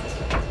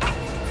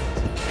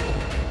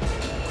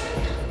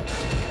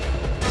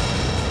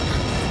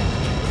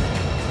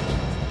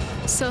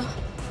 স্যার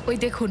ওই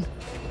দেখুন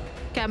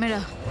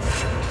ক্যামেরা,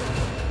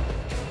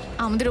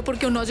 আমাদের ওপর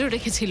কেউ নজর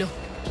রেখেছিল।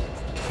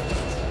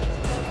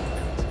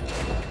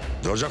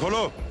 দরজা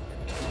খোলো,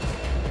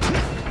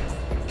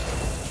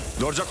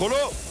 দরজা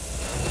খোলো।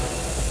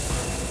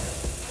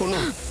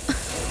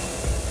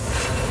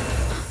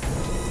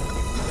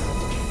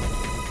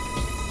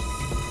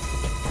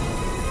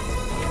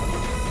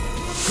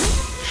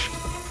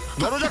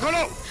 দরজা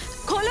খোলো,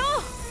 খোলো।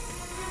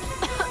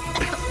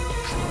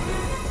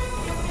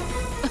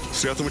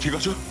 শ্রেয়া তুমি ঠিক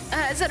আছো?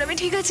 হ্যাঁ স্যার আমি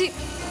ঠিক আছি।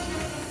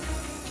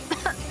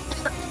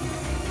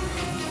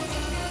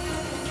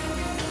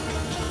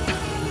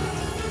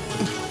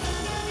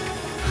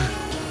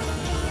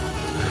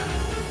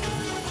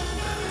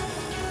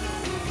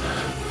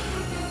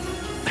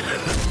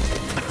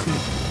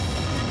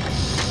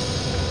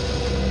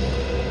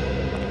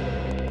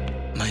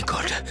 মাই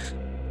গড,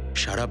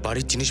 সারা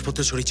বাড়ির জিনিসপত্র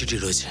ছড়িয়ে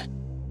ছিটিয়ে রয়েছে।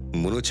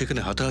 মনে হচ্ছে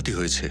এখানে হাতাহাতি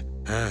হয়েছে।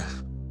 হ্যাঁ,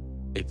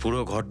 এই পুরো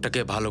ঘরটাকে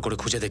ভালো করে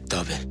খুঁজে দেখতে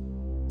হবে।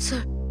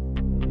 স্যার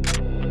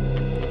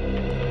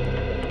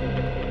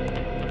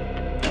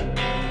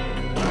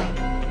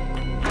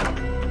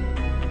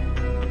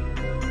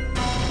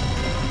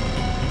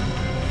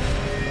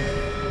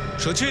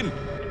সচিন,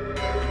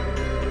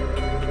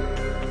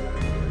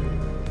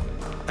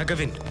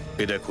 গাভিন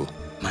এ দেখো।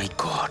 মাই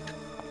গড,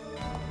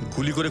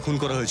 গুলি করে খুন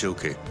করা হয়েছে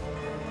ওকে।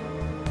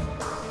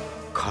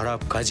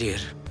 খারাপ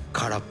কাজের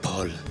খারাপ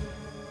ফল।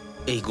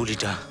 এই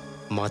গুলিটা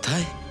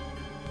মাথায়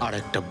আর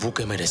একটা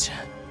বুকে মেরেছে।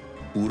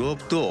 পূরব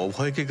তো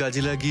অভয়কে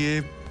কাজে লাগিয়ে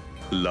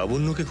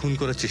লাবণ্যকে খুন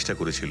করার চেষ্টা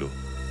করেছিল।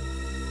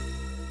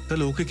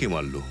 তাহলে ওকে কে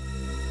মারলো?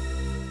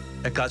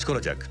 এক কাজ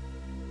করা যাক,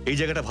 এই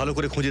জায়গাটা ভালো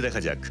করে খুঁজে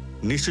দেখা যাক,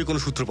 নিশ্চয়ই কোনো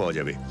সূত্র পাওয়া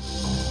যাবে।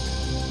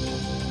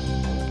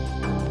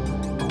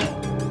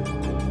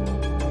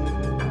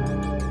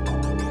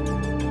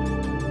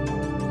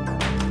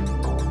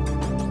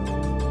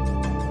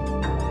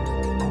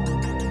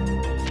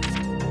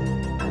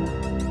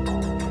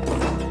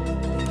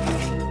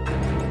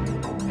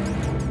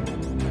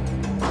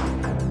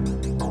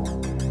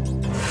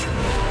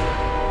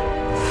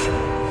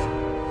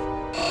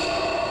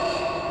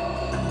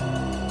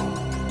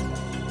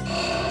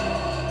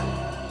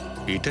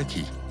 এটা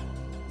কি?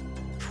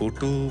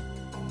 ফটো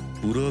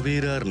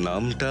পুরবের আর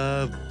নামটা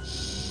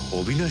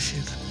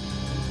অবিনাশের।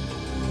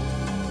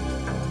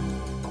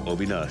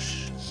 অবিনাশ,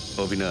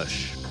 অবিনাশ,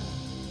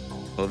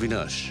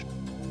 অবিনাশ।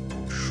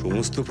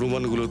 সমস্ত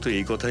প্রমাণগুলো তো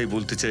এই কথাই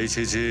বলতে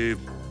চাইছে যে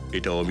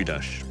এটা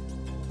অবিনাশ,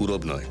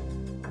 পুরব নয়।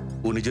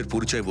 ও নিজের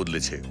পরিচয়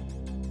বদলেছে,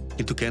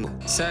 কিন্তু কেন?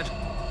 স্যার,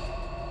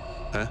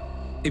 হ্যাঁ,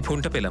 এই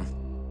ফোনটা পেলাম।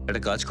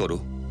 একটা কাজ করো,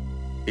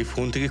 এই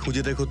ফোন থেকে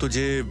খুঁজে দেখো তো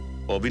যে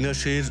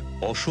অবিনাশের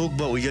অশোক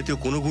বা ওই জাতীয়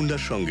কোনো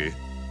গুন্ডার সঙ্গে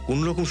কোন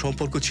রকম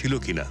সম্পর্ক ছিল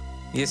কিনা।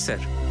 Yes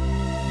sir.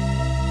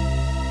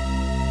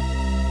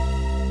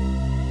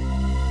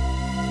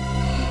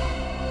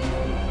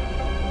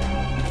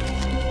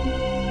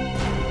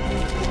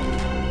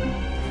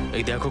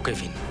 এই দেখো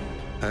কেভিন,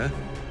 হ্যাঁ,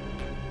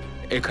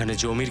 এখানে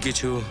জমির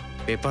কিছু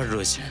পেপার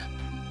রয়েছে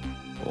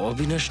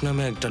অবিনাশ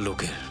নামে একটা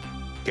লোকের।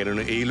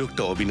 কেননা এই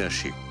লোকটা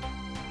অবিনাশী,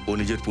 ও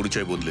নিজের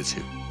পরিচয় বদলেছে।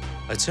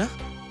 আচ্ছা,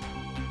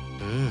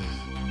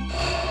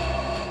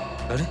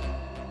 আরে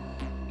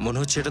মনে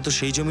হচ্ছে এটা তো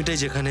সেই জমিটাই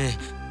যেখানে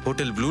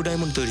হোটেল ব্লু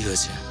ডায়মন্ড তৈরি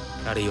হয়েছে।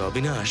 আর এই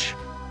অবিনাশ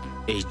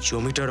এই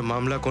জমিটার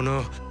মামলা কোনো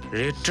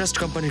রেড ট্রাস্ট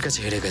কোম্পানির কাছে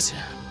হেরে গেছে।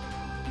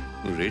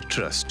 Red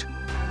trust?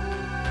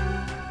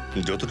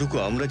 যতটুকু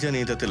আমরা জানি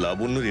তাতে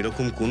লাবণ্যর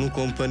এরকম কোনো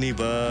কোম্পানি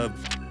বা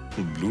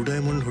ব্লু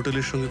ডায়মন্ড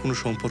হোটেলের সঙ্গে কোনো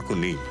সম্পর্ক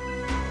নেই।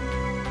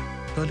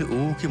 তাহলে ও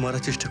কি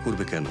মারার চেষ্টা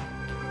করবে কেন?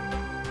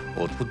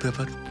 অদ্ভুত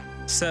ব্যাপার।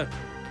 স্যার,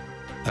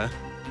 হ্যাঁ,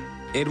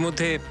 এর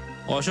মধ্যে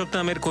অশোক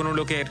নামের কোনো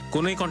লোকের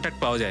কোনোই কন্ট্যাক্ট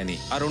পাওয়া যায়নি,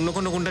 আর অন্য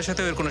কোনো গুন্ডার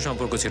সাথেও এর কোনো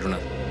সম্পর্ক ছিল না।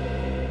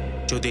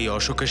 যদি এই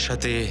অশোকের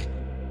সাথে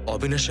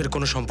অবিনাশের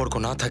কোনো সম্পর্ক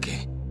না থাকে,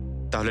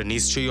 তাহলে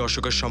নিশ্চয়ই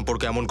অশোকের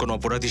সম্পর্ক এমন কোন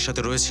অপরাধীর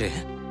সাথে রয়েছে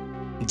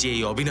যে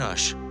এই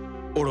অবিনাশ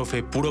ওরফে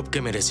পুরবকে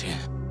মেরেছে।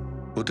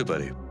 হতে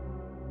পারে।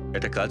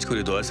 একটা কাজ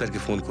করে দয়া স্যারকে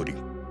ফোন করি,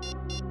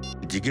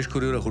 জিজ্ঞেস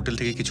করে ওরা হোটেল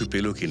থেকে কিছু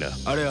পেলো কিনা।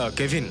 আরে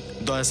কেভিন,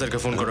 দয়া স্যারকে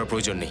ফোন করার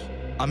প্রয়োজন নেই।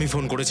 আমি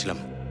ফোন করেছিলাম,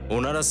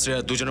 ওনারা শ্রেয়া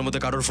দুজনের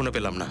মধ্যে কারোর ফোনে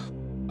পেলাম না।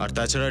 আর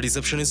তাছাড়া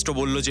রিসেপশনিস্টও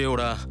বলল যে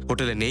ওরা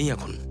হোটেলে নেই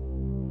এখন।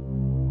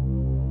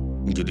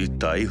 যদি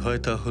তাই হয়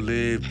তাহলে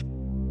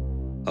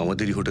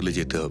আমাদেরই হোটেলে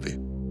যেতে হবে,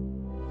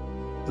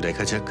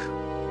 দেখা যাক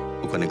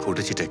ওখানে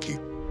ঘটেছেটা কি।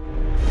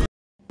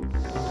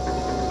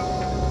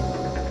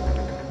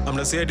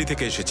 আমরা সিআইডি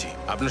থেকে এসেছি,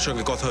 আপনার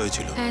সঙ্গে কথা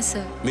হয়েছিল। হ্যাঁ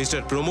স্যার।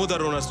 মিস্টার প্রমোদ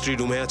আর ওনার স্ত্রী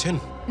রুমে আছেন?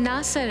 না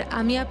স্যার,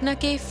 আমি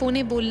আপনাকে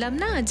ফোনে বললাম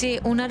না যে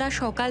ওনারা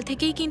সকাল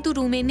থেকেই কিন্তু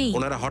রুমে নেই।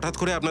 ওনারা হঠাৎ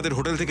করে আপনাদের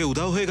হোটেল থেকে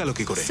উধাও হয়ে গেল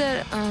কি করে? স্যার,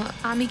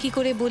 আমি কি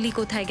করে বলি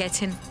কোথায়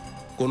গেছেন?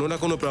 কোনো না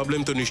কোনো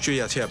প্রবলেম তো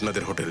নিশ্চয়ই আছে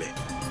আপনাদের হোটেলে।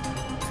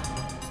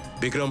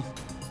 বিক্রম,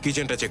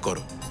 কিচেনটা চেক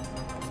করো।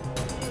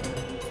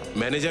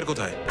 ম্যানেজার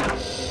কোথায়?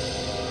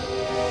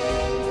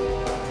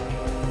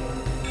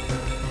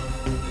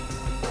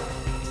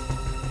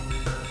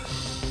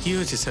 কি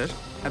হয়েছে স্যার,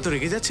 এত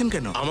রেগে যাচ্ছেন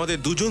কেন? আমাদের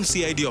দুজন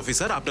সিআইডি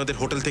অফিসার আপনাদের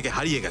হোটেল থেকে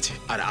হারিয়ে গেছে,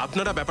 আর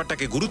আপনারা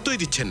ব্যাপারটাকে গুরুত্বই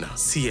দিচ্ছেন না।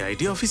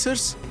 CID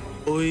officers?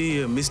 ওই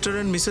মিস্টার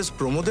এন্ড মিসেস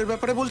প্রমোদের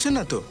ব্যাপারে বলছেন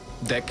না তো?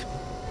 দেখ,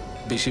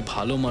 বেশি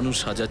ভালো মানুষ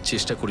সাজার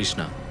চেষ্টা করিস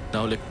না, না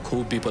হলে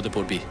খুব বিপদে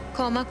পড়বি।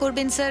 ক্ষমা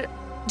করবেন স্যার,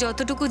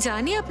 যতটুকু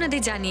জানি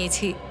আপনাদের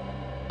জানিয়েছি।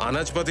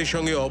 আনাজপাতির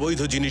সঙ্গে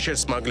অবৈধ জিনিসের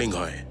স্মাগলিং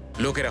হয়,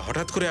 লোকেরা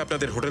হঠাৎ করে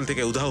আপনাদের হোটেল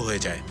থেকে উধাও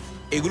হয়ে যায়,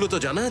 এগুলো তো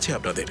জানা আছে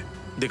আপনাদের।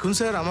 দেখুন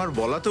স্যার, আমার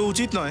বলা তো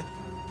উচিত নয়,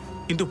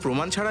 কিন্তু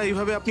প্রমাণ ছাড়া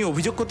এইভাবে আপনি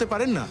অভিযোগ করতে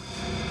পারেন না।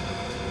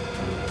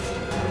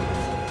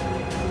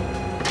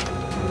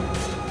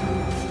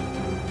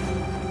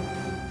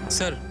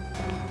 স্যার,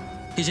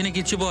 কিচেনে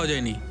কিচ্ছু পাওয়া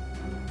যায়নি।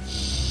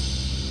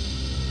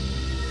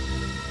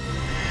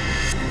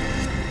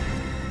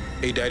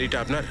 এই ডায়েরিটা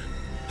আপনার?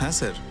 হ্যাঁ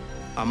স্যার,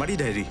 আমারই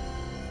ডায়েরি।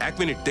 এক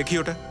মিনিট দেখি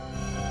ওটা।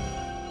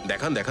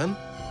 দেখান দেখান।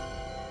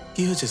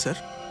 কি হয়েছে স্যার?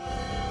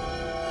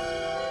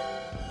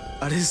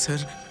 আরে স্যার,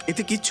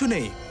 এতে কিচ্ছু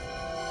নেই।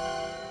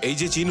 এই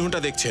যে চিহ্নটা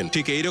দেখছেন,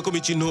 ঠিক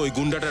এইরকমই চিহ্ন ওই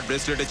গুন্ডাটার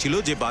ব্রেসলেটে ছিল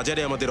যে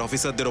বাজারে আমাদের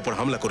অফিসারদের ওপর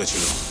হামলা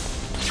করেছিল।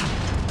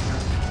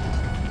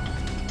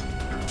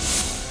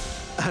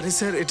 আরে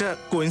স্যার, এটা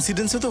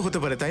কোইন্সিডেন্সও তো হতে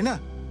পারে, তাই না?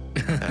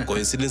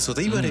 কোইন্সিডেন্স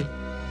হতেই পারে।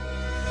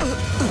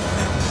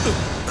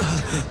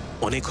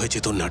 অনেক হয়েছে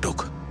তোর নাটক,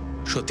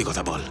 সত্যি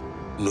কথা বল,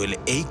 নইলে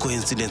এই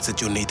কোইন্সিডেন্সের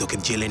জন্যই তোকে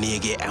জেলে নিয়ে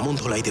গিয়ে এমন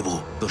ধোলাই দেবো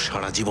তো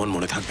সারা জীবন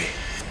মনে থাকবে।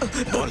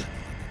 বল।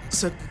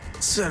 স্যার,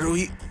 স্যার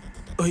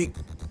ওই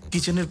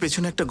কিচেনের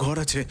পেছনে একটা ঘর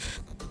আছে,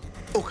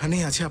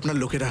 ওখানেই আছে আপনার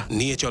লোকেরা।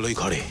 নিয়ে চল ওই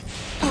ঘরে।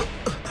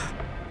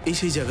 এই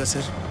সেই জায়গা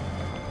স্যার।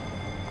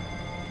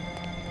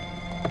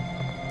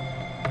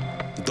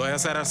 দয়া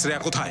স্যার আর শ্রেয়া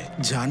কোথায়?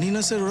 জানি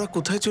না স্যার, ওরা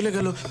কোথায় চলে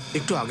গেল,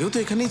 একটু আগেও তো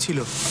এখানেই ছিল।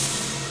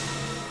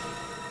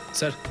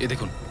 স্যার, এ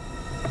দেখুন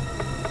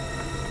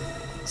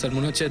স্যার,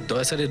 মনে হচ্ছে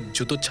দয়া স্যারের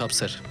জুতোর ছাপ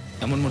স্যার।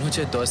 এমন মনে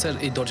হচ্ছে দয়া স্যার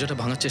এই দরজাটা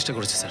ভাঙার চেষ্টা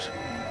করেছে স্যার।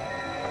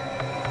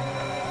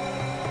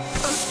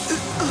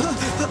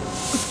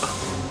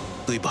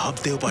 তুই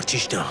ভাবতেও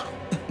পারছিস না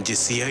যে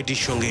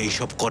সিআইডির সঙ্গে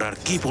এইসব করার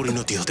কি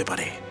পরিণতি হতে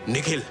পারে।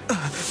 নিখিল,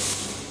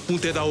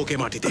 পুঁতে দাও ওকে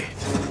মাটিতে।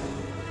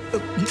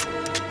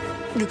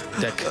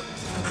 দেখ,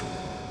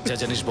 যা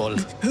জানিস বল,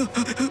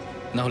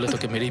 না হলে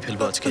তোকে মেরেই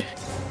ফেলবো আজকে।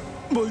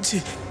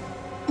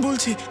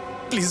 বলছি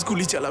প্লিজ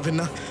গুলি চালাবেন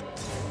না।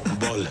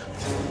 বল।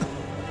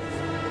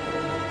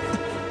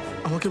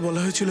 আমাকে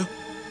বলা হয়েছিল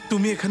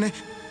তুমি এখানে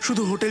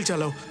শুধু হোটেল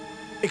চালাও,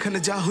 এখানে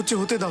যা হচ্ছে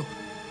হতে দাও।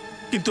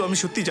 কিন্তু আমি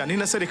সত্যি জানি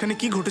না স্যার এখানে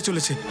কি ঘটে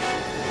চলেছে।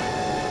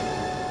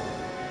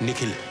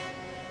 নিখিল,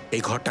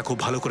 এই ঘরটা খুব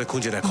ভালো করে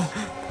খুঁজে দেখো।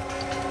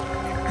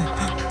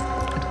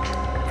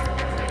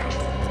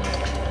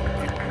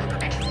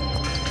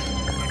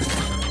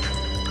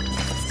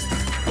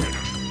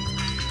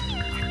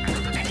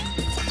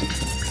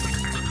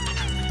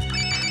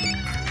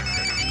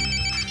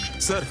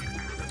 স্যার,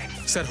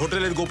 স্যার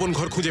হোটেলের গোপন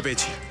ঘর খুঁজে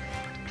পেয়েছি।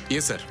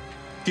 ইয়ে স্যার,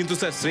 কিন্তু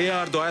স্যার শ্রেয়া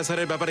আর দয়া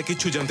স্যারের ব্যাপারে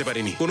কিচ্ছু জানতে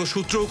পারিনি, কোনো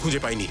সূত্রও খুঁজে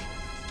পাইনি,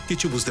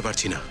 কিছু বুঝতে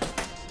পারছি না।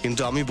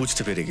 কিন্তু আমি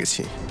বুঝতে পেরে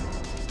গেছি,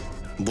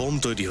 বোম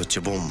তৈরি হচ্ছে,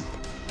 বোম।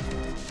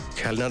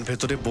 খেলনার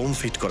ভেতরে বোম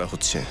ফিট করা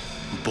হচ্ছে।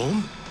 বোম?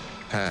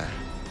 হ্যাঁ,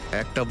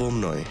 একটা বোম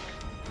নয়,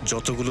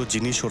 যতগুলো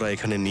জিনিস ওরা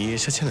এখানে নিয়ে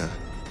এসেছে না,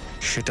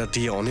 সেটা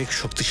দিয়ে অনেক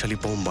শক্তিশালী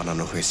বোম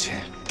বানানো হয়েছে।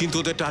 কিন্তু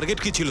ওদের টার্গেট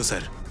কি ছিল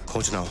স্যার?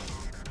 খোঁজ নাও,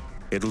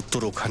 এর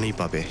উত্তর ওখানেই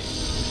পাবে।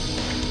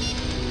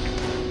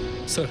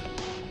 স্যার,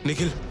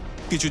 নিখিল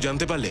কিছু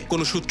জানতে পারলে,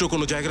 কোনো সূত্র,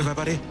 কোনো জায়গার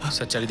ব্যাপারে?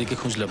 স্যার চারিদিকে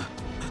খুঁজলাম,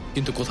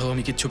 কিন্তু কোথাও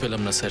আমি কিচ্ছু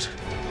পেলাম না স্যার।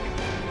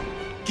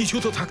 কিছু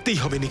তো থাকতেই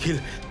হবে নিখিল,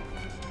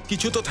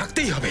 কিছু তো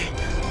থাকতেই হবে,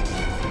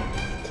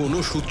 কোনো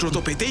সূত্র তো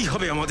পেতেই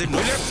হবে আমাদের,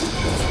 নইলে।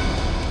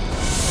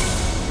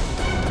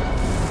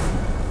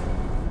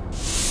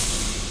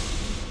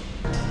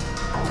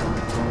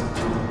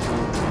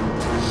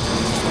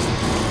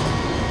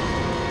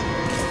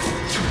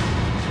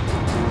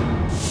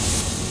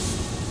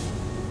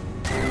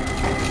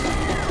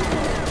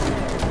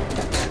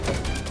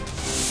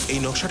 এই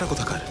নকশাটা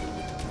কোথাকার?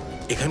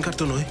 এখানকার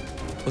তো নয়।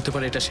 হতে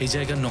পারে এটা সেই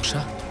জায়গার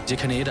নকশা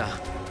যেখানে এরা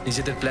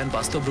নিজেদের প্ল্যান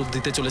বাস্তব রূপ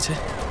দিতে চলেছে।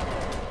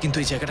 কিন্তু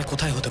এই জায়গাটা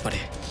কোথায় হতে পারে?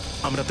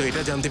 আমরা তো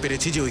এটা জানতে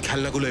পেরেছি যে ওই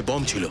খেলনাগুলোয়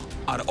বম ছিল,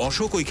 আর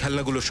অশোক ওই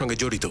খেলনাগুলোর সঙ্গে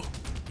জড়িত।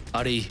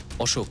 আর এই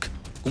অশোক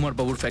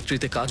কুমারবাবুর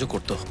ফ্যাক্টরিতে কাজও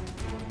করত।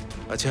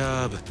 আচ্ছা,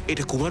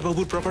 এটা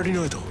কুমারবাবুর প্রপার্টি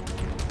নয় তো?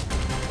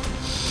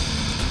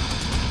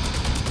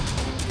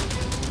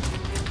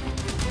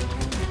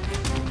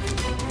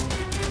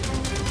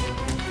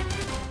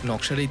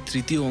 নকশার এই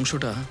তৃতীয়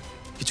অংশটা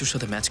কিছুর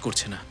সাথে ম্যাচ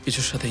করছে না,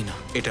 কিছুর সাথেই না।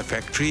 এটা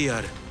ফ্যাক্টরি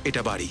আর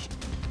এটা বাড়ি।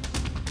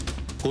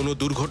 কোনো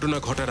দুর্ঘটনা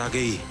ঘটার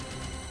আগেই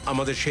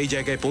আমাদের সেই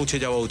জায়গায় পৌঁছে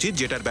যাওয়া উচিত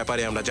যেটার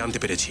ব্যাপারে আমরা জানতে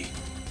পেরেছি,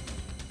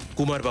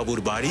 কুমারবাবুর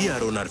বাড়ি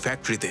আর ওনার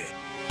ফ্যাক্টরিতে।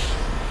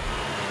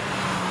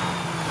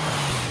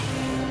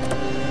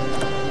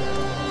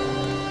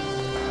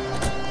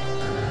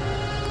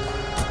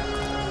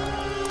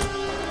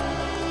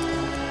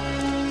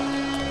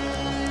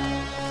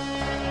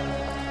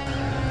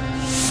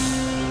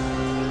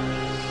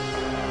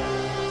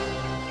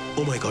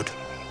 ও মাই গড,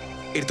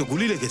 এর তো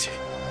গুলি লেগেছে।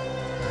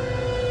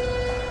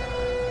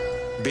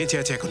 বেঁচে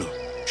আছে এখনো,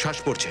 শ্বাস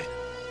পড়ছে।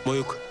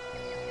 ময়ূক,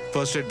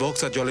 ফার্স্ট এড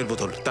বক্স আর জলের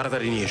বোতল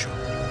তাড়াতাড়ি নিয়ে এসো।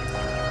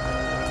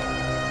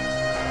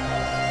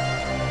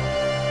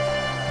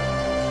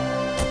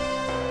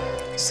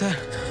 স্যার,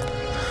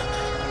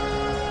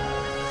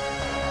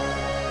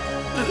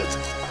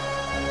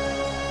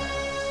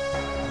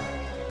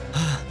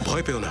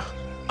 ভয় পেও না,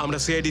 আমরা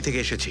সিআইডি থেকে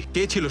এসেছি।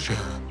 কে ছিল সে?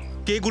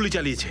 কে গুলি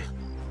চালিয়েছে?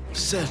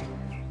 স্যার,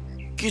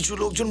 কিছু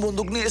লোকজন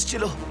বন্দুক নিয়ে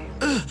এসেছিল,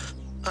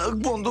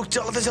 বন্দুক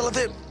চালাতে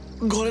চালাতে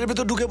ঘরের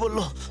ভেতর ঢুকে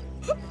পড়লো।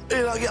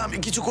 এর আগে আমি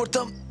কিছু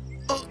করতাম,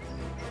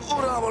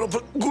 ওরা আমার উপর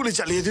গুলি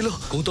চালিয়ে দিল।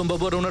 গৌতম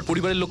বাবু আর ওনার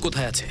পরিবারের লোক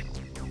কোথায় আছে?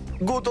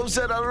 গৌতম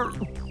স্যার আর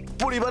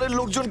পরিবারের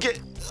লোকজনকে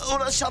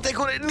ওরা সাথে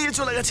করে নিয়ে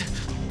চলে গেছে।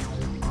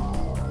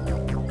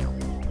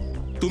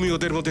 তুমি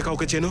ওদের মধ্যে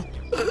কাউকে চেনো?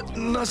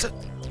 না স্যার,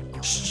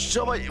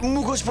 সবাই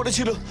মুখোশ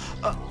পড়েছিল,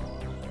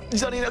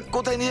 জানি না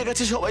কোথায় নিয়ে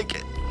গেছে সবাইকে।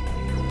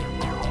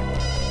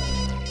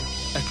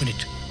 এক মিনিট,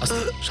 আস্তে,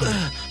 সামনে।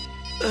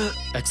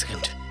 এক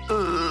সেকেন্ড।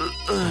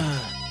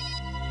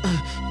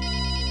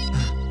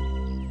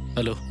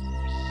 হ্যালো,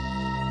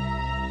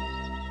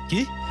 কি?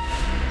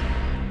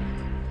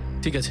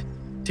 ঠিক আছে,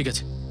 ঠিক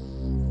আছে।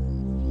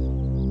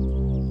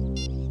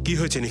 কি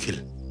হয়েছে নিখিল?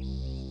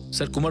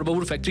 স্যার,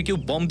 কুমারবাবুর ফ্যাক্টরি কেউ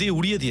বম দিয়ে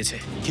উড়িয়ে দিয়েছে।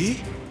 কি?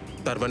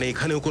 তার মানে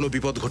এখানেও কোনো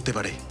বিপদ ঘটতে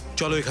পারে।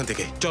 চলো এখান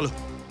থেকে, চলো।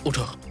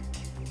 ওঠো।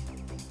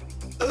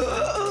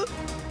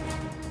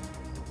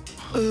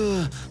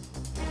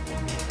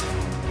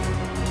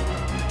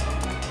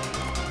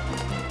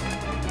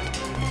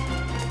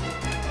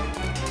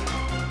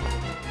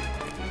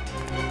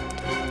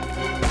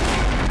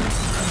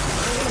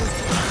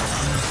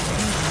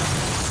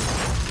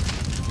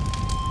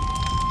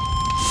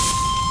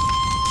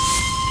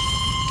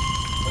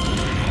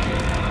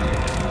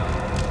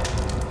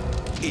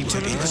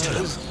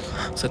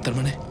 স্যার, তার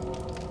মানে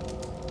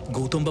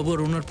গৌতম বাবু আর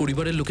ওনার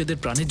পরিবারের লোকেদের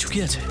প্রাণের ঝুঁকি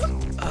আছে।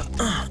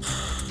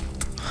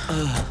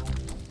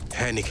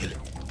 হ্যাঁ নিখিল,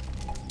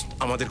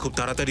 আমাদের খুব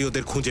তাড়াতাড়ি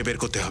ওদের খুঁজে বের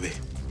করতে হবে,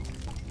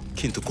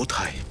 কিন্তু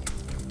কোথায়?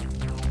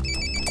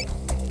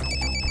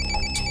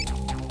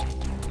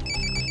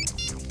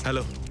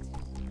 হ্যালো।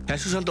 হ্যাঁ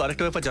সুশান্ত,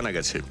 আরেকটা ব্যাপার জানা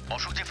গেছে।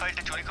 অশোক যে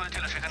ফাইলটা চুরি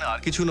করেছিল সেখানে আর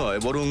কিছু নয়,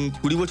 বরং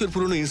 20 বছর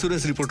পুরনো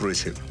ইন্স্যুরেন্স রিপোর্ট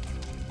রয়েছে।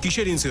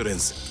 কিসের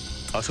ইন্স্যুরেন্স?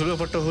 আসল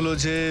ব্যাপারটা হলো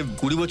যে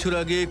 20 বছর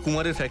আগে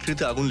কুমারের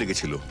ফ্যাক্টরিতে আগুন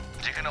লেগেছিল।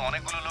 যেখানে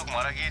অনেকগুলো লোক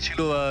মারা গিয়েছিল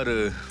আর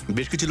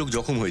বেশ কিছু লোক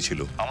জখম হয়েছিল।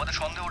 আমাদের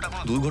সন্দেহ ওটা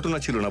কোনো দুর্ঘটনা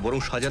ছিল না, বরং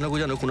সাজানো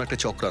গোজানো কোনো একটা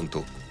চক্রান্ত।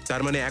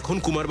 তার মানে এখন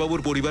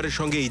কুমারবাবুর পরিবারের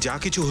সঙ্গে এই যা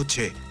কিছু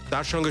হচ্ছে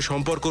তার সঙ্গে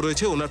সম্পর্ক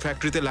রয়েছে ওনার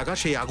ফ্যাক্টরিতে লাগা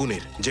সেই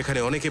আগুনের, যেখানে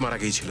অনেকে মারা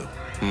গিয়েছিল।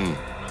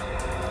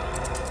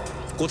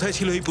 কোথায়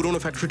ছিল এই পুরনো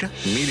ফ্যাক্টরিটা?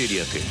 মিল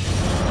এরিয়াতে।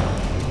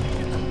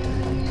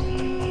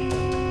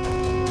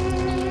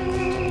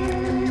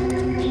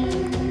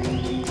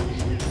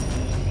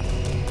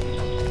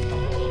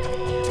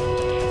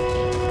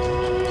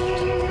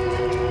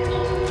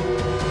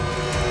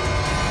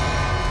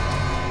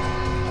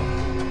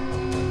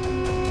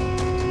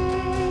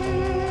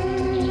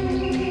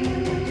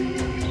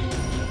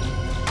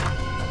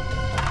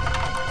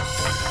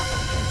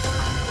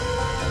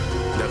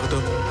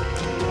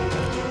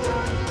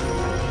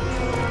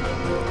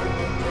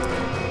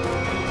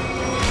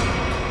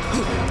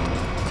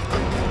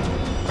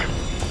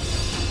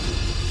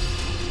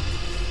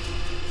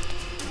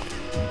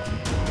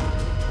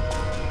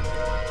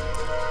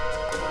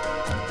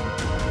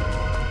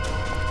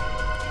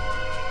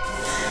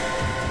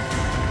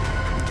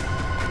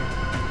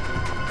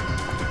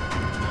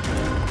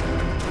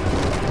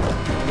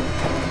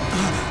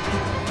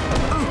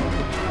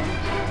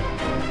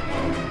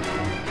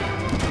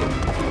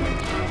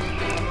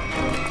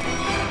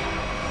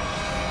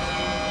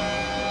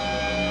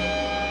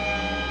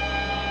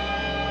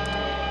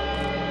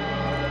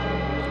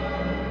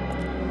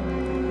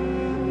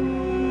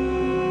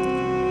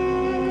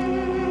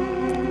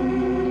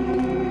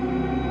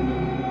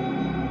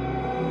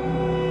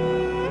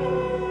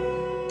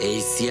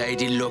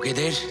 সিআইডির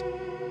লোকেদের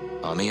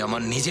আমি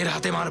আমার নিজের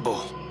হাতে মারবো।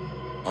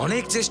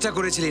 অনেক চেষ্টা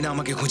করেছিলি না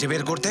আমাকে খুঁজে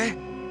বের করতে,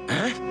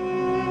 হ্যাঁ?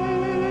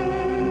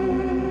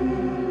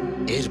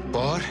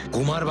 এরপর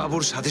কুমার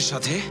বাবুর সাথে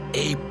সাথে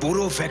এই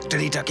পুরো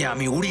ফ্যাক্টরিটাকে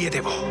আমি উড়িয়ে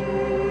দেব।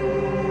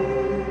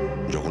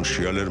 যখন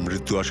শিয়ালের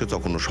মৃত্যু আসে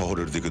তখন ও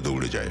শহরের দিকে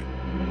দৌড়ে যায়,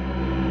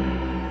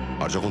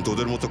 আর যখন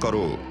তোদের মতো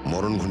কারো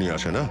মরণ ঘনিয়ে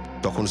আসে না,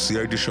 তখন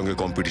সিআইডির সঙ্গে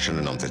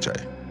কম্পিটিশনে নামতে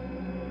চায়।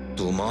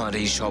 তোমার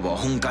এই সব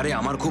অহংকারে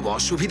আমার খুব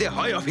অসুবিধে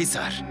হয়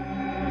অফিসার,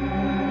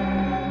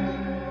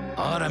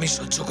 আর আমি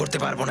সহ্য করতে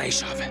পারবো না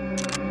এইসব।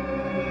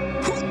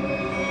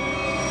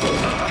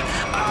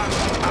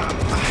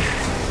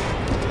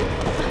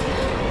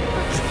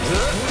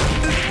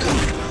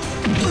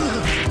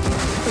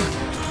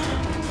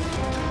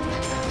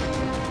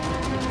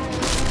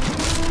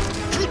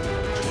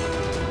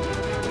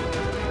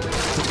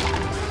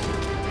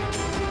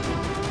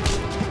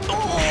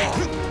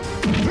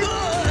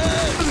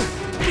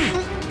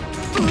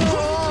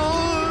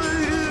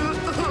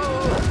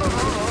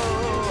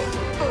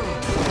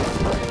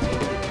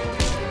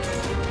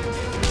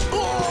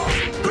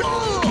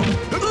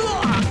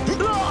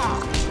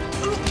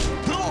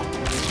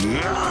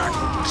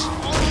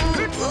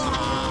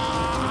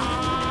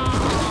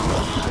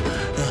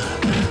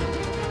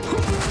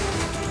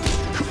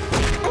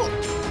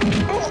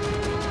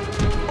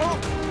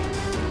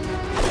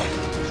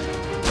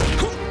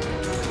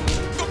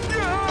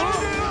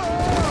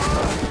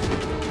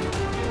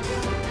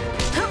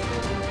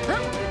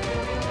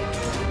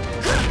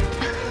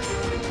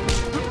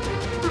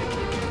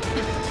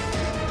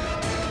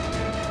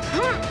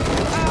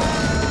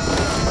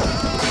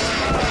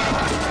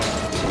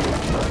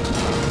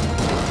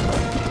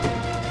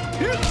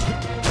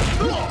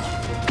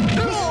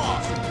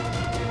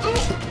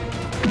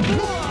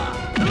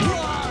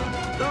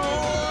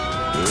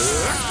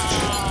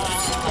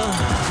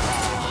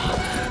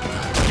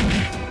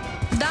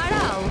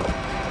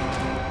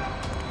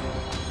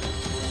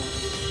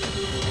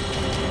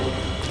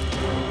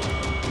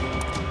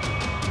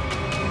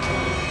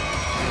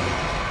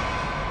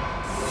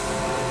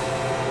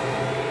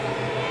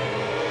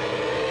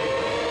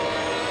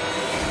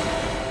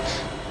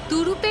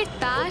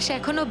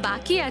 এখনো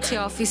বাকি আছে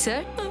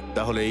অফিসার।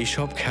 তাহলে এই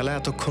সব খেলা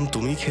এতক্ষণ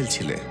তুমি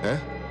খেলছিলে? হ্যাঁ,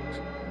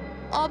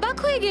 অবাক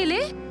হয়ে গেলে?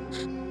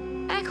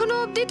 এখনো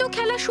অবধি তো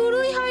খেলা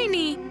শুরুই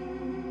হয়নি।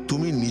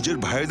 তুমি নিজের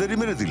ভাইদেরই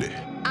মেরে দিলে?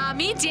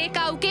 আমি যে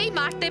কাউকেই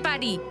মারতে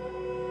পারি,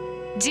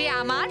 যে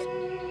আমার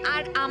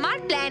আর আমার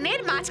প্ল্যানের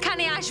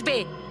মাঝখানে আসবে,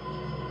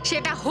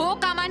 সেটা হোক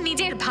আমার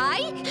নিজের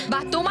ভাই বা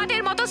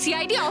তোমাদের মতো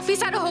সিআইডি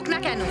অফিসারও হোক না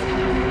কেন।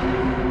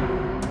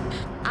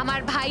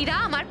 আমার ভাইরা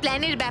আমার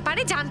প্ল্যানের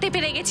ব্যাপারে জানতে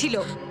পেরে গেছিল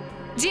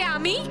যে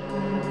আমি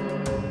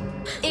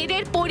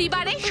এদের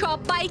পরিবারের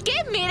সবাইকে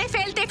মেরে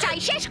ফেলতে চাই,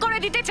 শেষ করে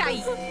দিতে চাই।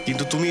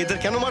 কিন্তু তুমি এদের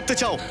কেন মারতে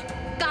চাও?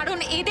 কারণ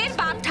এদের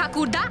বাপ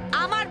ঠাকুরদা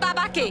আমার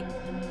বাবাকে,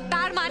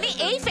 তার মানে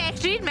এই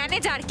ফ্যাক্টরির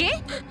ম্যানেজারকে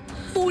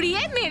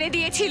পুড়িয়ে মেরে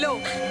দিয়েছিল।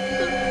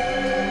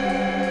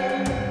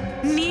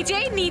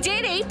 নিজেই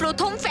নিজের এই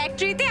প্রথম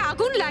ফ্যাক্টরিতে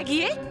আগুন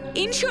লাগিয়ে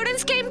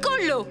ইন্স্যুরেন্স ক্লেম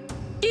করলো,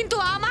 কিন্তু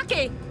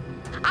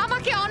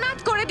আমাকে অনাথ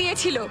করে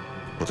দিয়েছিল।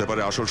 হতে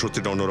পারে আসল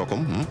সত্যিটা অন্যরকম।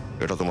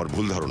 এটা তোমার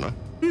ভুল ধারণা।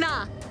 না,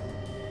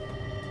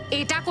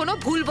 এটা কোনো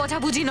ভুল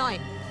বোঝাবুঝি নয়।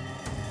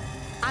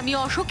 আমি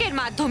অশোকের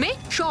মাধ্যমে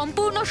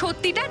সম্পূর্ণ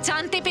সত্যিটা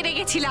জানতে পেরে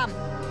গেছিলাম।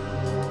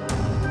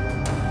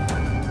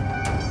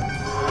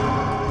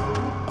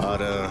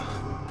 আর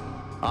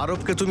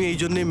আরবকে তুমি এই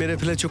জন্যই মেরে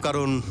ফেলেছো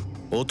কারণ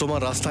ও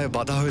তোমার রাস্তায়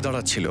বাধা হয়ে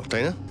দাঁড়াচ্ছিল,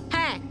 তাই না?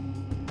 হ্যাঁ,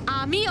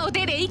 আমি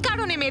ওদের এই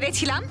কারণে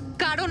মেরেছিলাম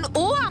কারণ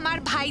ও আমার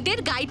ভাইদের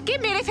গাইডকে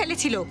মেরে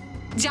ফেলেছিল,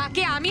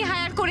 যাকে আমি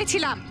হায়ার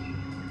করেছিলাম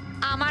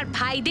আমার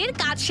ভাইদের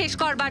কাজ শেষ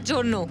করবার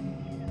জন্য।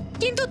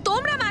 কিন্তু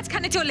তোমরা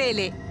মাঝখানে চলে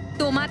এলে।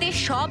 তোমাদের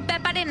সব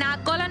ব্যাপারে নাক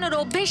গলানোর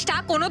অভ্যেসটা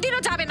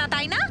কোনোদিনও যাবে না,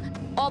 তাই না?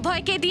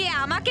 অভয়কে দিয়ে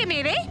আমাকে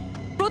মেরে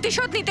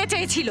প্রতিশোধ নিতে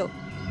চেয়েছিল,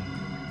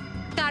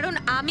 কারণ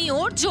আমি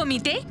ওর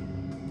জমিতে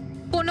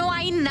কোনো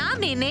আইন না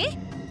মেনে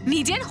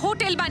নিজের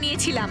হোটেল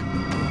বানিয়েছিলাম।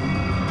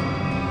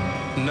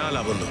 না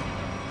লাবণ্য,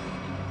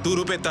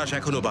 তুরুপের তাস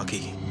এখনো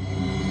বাকি।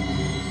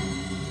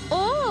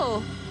 ও,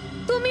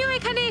 তুমিও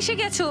এখানে এসে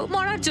গেছো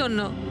মরার জন্য।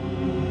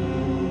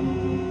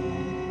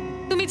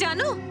 তুমি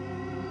জানো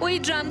ওই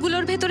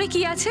ড্রামগুলোর ভেতরে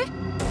কি আছে?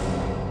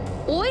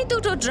 ওই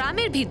দুটো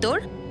ড্রামের ভিতর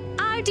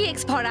RDX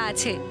ভরা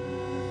আছে,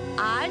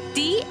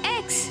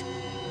 RDX।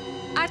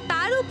 আর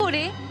তার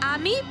উপরে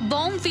আমি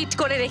বম ফিট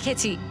করে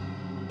রেখেছি।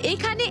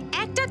 এখানে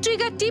একটা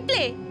ট্রিগার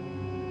টিপলে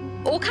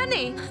ওখানে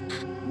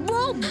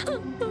বম।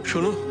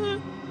 শোনো,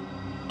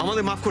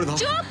 আমাদের মাফ করে দাও।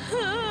 চুপ,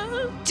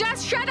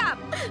 জাস্ট শাট আপ।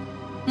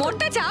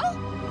 মরতে চাও?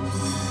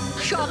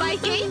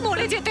 সবাইকেই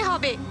মরে যেতে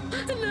হবে।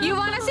 You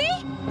want to C?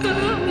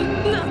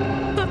 না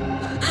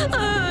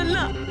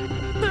না।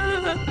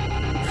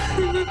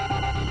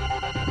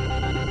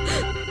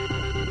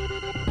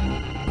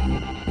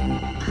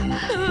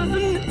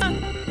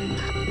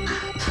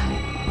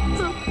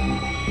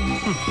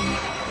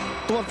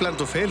 তোমার প্ল্যান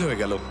তো ফেল হয়ে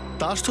গেল।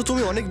 তাস তো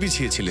তুমি অনেক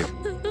বিছিয়েছিলে,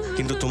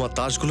 কিন্তু তোমার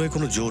তাসগুলোয়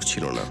কোনো জোর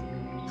ছিল না,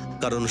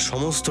 কারণ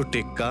সমস্ত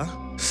টেক্কা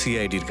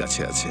CIDর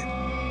কাছে আছে।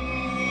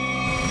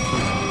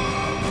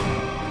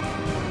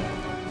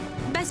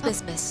 ব্যাস ব্যাস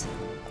ব্যাস,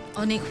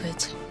 অনেক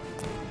হয়েছে,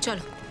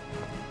 চলো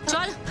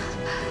চল।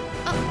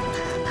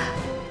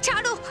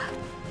 ছাড়ো,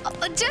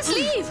 জাস্ট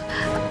লিভ,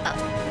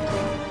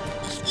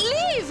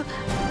 লিভ।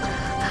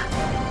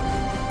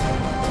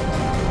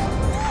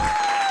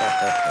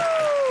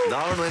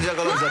 দারুণ এনজয়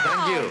করলাম sir,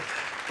 thank you.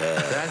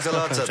 Thanks a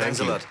lot sir, thanks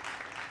a lot.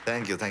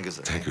 Thank you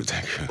sir. Thank you,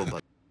 thank you. খুব ভালো।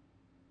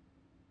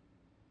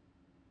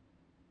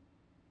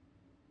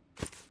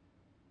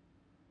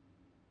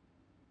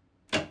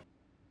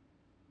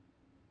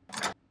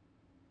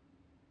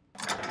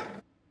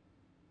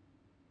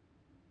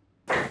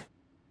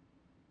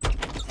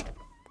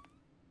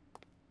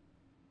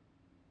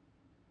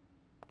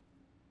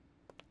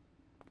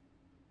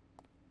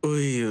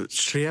 ওই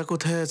শ্রেয়া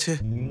কোথায় আছে?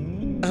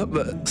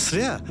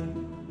 শ্রেয়া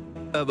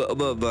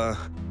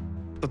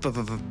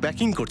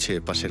প্যাকিং করছে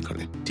পাশের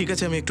ঘরে। ঠিক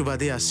আছে, আমি একটু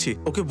বাদে আসছি।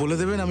 ওকে বলে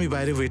দেবেন আমি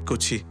বাইরে ওয়েট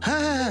করছি।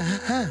 হ্যাঁ হ্যাঁ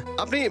হ্যাঁ,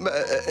 আপনি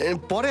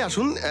পরে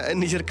আসুন,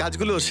 নিজের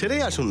কাজগুলো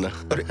সেরেই আসুন না।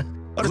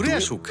 ঘুরে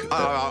আসুক।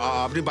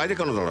 আপনি বাইরে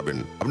কেন দাঁড়াবেন?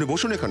 আপনি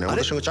বসুন এখানে,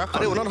 আমাদের সঙ্গে চা খান।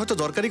 আরে ওনার হয়তো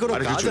দরকারি কোনো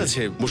কাজ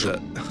আছে। বসুন।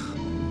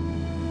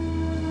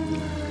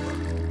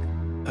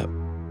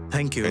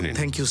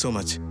 Thank you so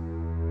much.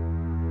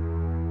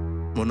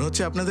 মনে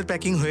হচ্ছে আপনাদের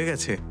প্যাকিং হয়ে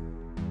গেছে।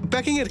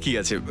 প্যাকিং এর কি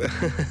আছে,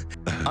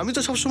 আমি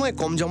তো সবসময়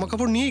কম জামা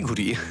কাপড় নিয়েই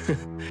ঘুরি।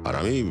 আর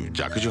আমি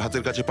যা কিছু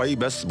হাতের কাছে পাই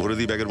ব্যাস ভরে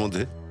দিই ব্যাগের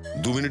মধ্যে।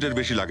 2 মিনিটের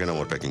বেশি লাগে না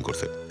আমার প্যাকিং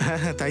করতে। হ্যাঁ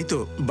হ্যাঁ, তাই তো।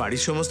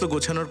 বাড়ির সমস্ত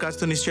গোছানোর কাজ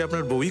তো নিশ্চয়ই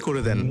আপনার বউই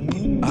করে দেন।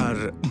 আর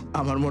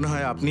আমার মনে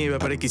হয় আপনি এই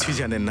ব্যাপারে কিছুই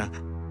জানেন না।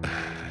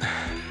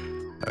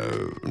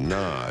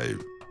 না,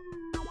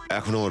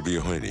 এখনো আমার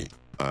বিয়ে হয়নি,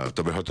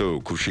 তবে হয়তো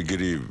খুব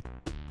শিগগিরই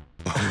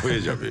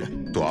হয়ে যাবে।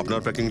 তো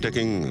আপনার প্যাকিং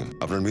ট্যাকিং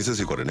আপনার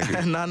মিসেসই করে নাকি?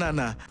 না না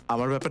না,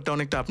 আমার ব্যাপারটা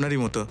অনেকটা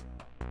আপনারই মতো,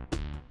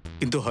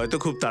 কিন্তু হয়তো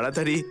খুব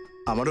তাড়াতাড়ি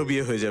আমারও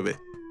বিয়ে হয়ে যাবে।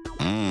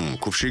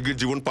 খুব শিগগির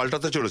জীবন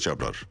পাল্টাতে চলেছে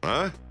আপনার।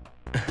 হ্যাঁ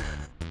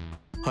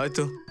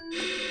হয়তো,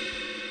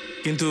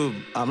 কিন্তু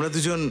আমরা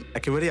দুজন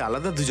একেবারেই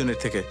আলাদা দুজনের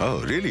থেকে।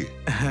 রিয়েলি?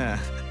 হ্যাঁ,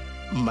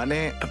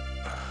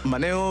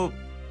 মানে ও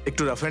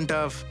একটু রাফ অ্যান্ড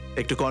টাফ,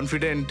 একটু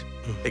কনফিডেন্ট,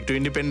 একটু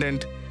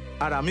ইন্ডিপেন্ডেন্ট,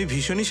 আর আমি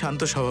ভীষণই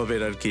শান্ত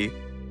স্বভাবের আর কি,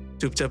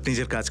 চুপচাপ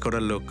নিজের কাজ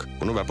করার লোক।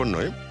 কোনো ব্যাপার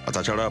নয়। আর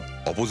তাছাড়া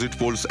অপোজিট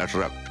পোলস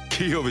অ্যাট্রাক্ট,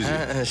 কি হবে?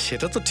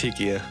 সেটা তো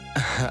ঠিকই।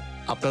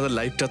 আপনাদের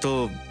লাইফটা তো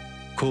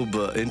খুব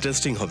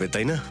ইন্টারেস্টিং হবে,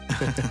 তাই না?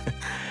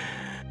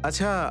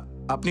 আচ্ছা,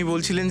 আপনি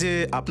বলছিলেন যে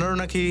আপনারও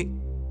নাকি?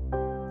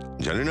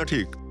 জানি না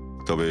ঠিক,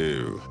 তবে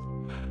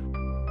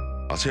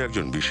আছে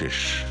একজন বিশেষ।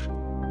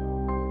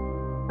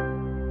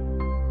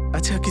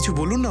 আচ্ছা, কিছু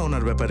বলুন না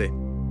ওনার ব্যাপারে।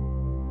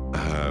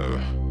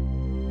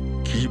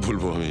 কি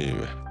বলবো আমি,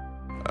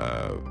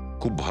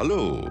 খুব ভালো,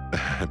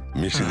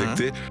 মিষ্টি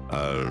দেখতে,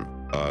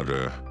 আর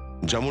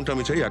যেমনটা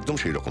আমি চাই একদম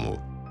সেই রকম।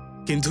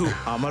 কিন্তু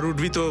আমার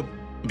উঠবি তো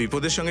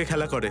বিপদের সঙ্গে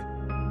খেলা করে।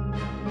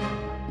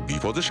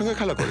 বিপদের সঙ্গে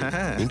খেলা করে?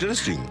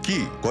 ইন্টারেস্টিং। কি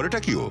করেটা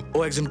কি? ও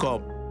একজন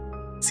কপ,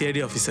 CID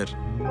অফিসার।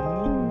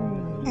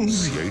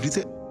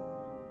 CID-তে?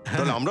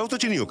 তাহলে আমরাও তো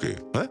চিনি ওকে।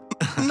 হ্যাঁ,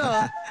 না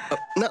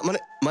না,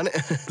 মানে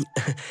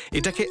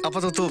এটাকে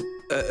আপাতত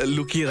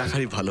লুকিয়ে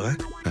রাখারই ভালো। হ্যাঁ,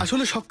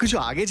 আসলে সবকিছু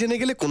আগে জেনে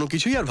গেলে কোনো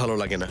কিছুই আর ভালো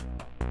লাগে না।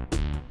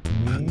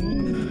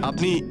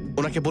 আপনি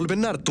ওনাকে বলবেন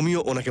না, আর তুমিও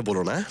ওনাকে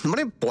বলো না,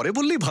 মানে পরে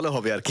বললেই ভালো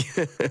হবে আর কি।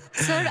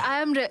 স্যার, আই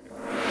এম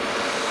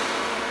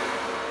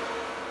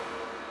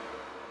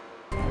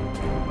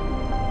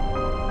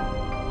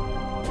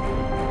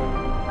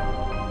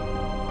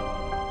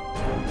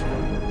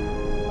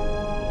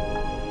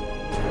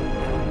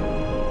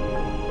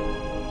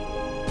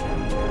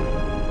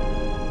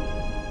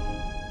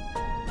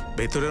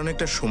ভেতরে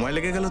অনেকটা সময়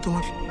লেগে গেল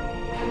তোমার।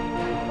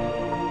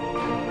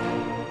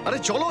 আরে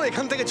চলো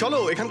এখান থেকে, চলো,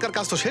 এখানকার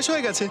কাজ তো শেষ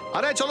হয়ে গেছে।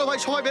 আরে চলো ভাই,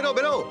 সবাই বেরো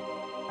বেরো,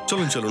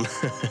 চলুন চলুন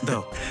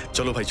দাও,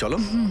 চলো ভাই চলো।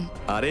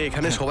 আরে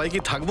এখানে সবাই কি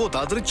থাকবো,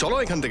 তাড়াতাড়ি চলো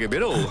এখান থেকে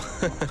বেরো।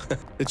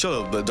 চলো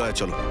দয়া,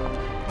 চলো।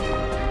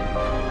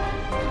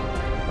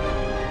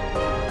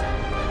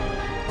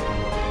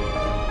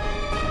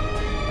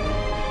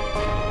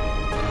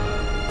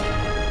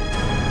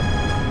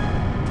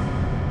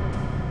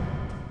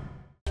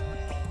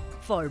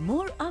 For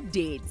more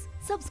updates,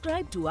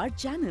 subscribe to our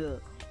channel,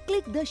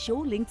 click the show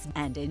links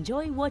and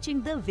enjoy watching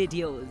the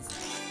videos.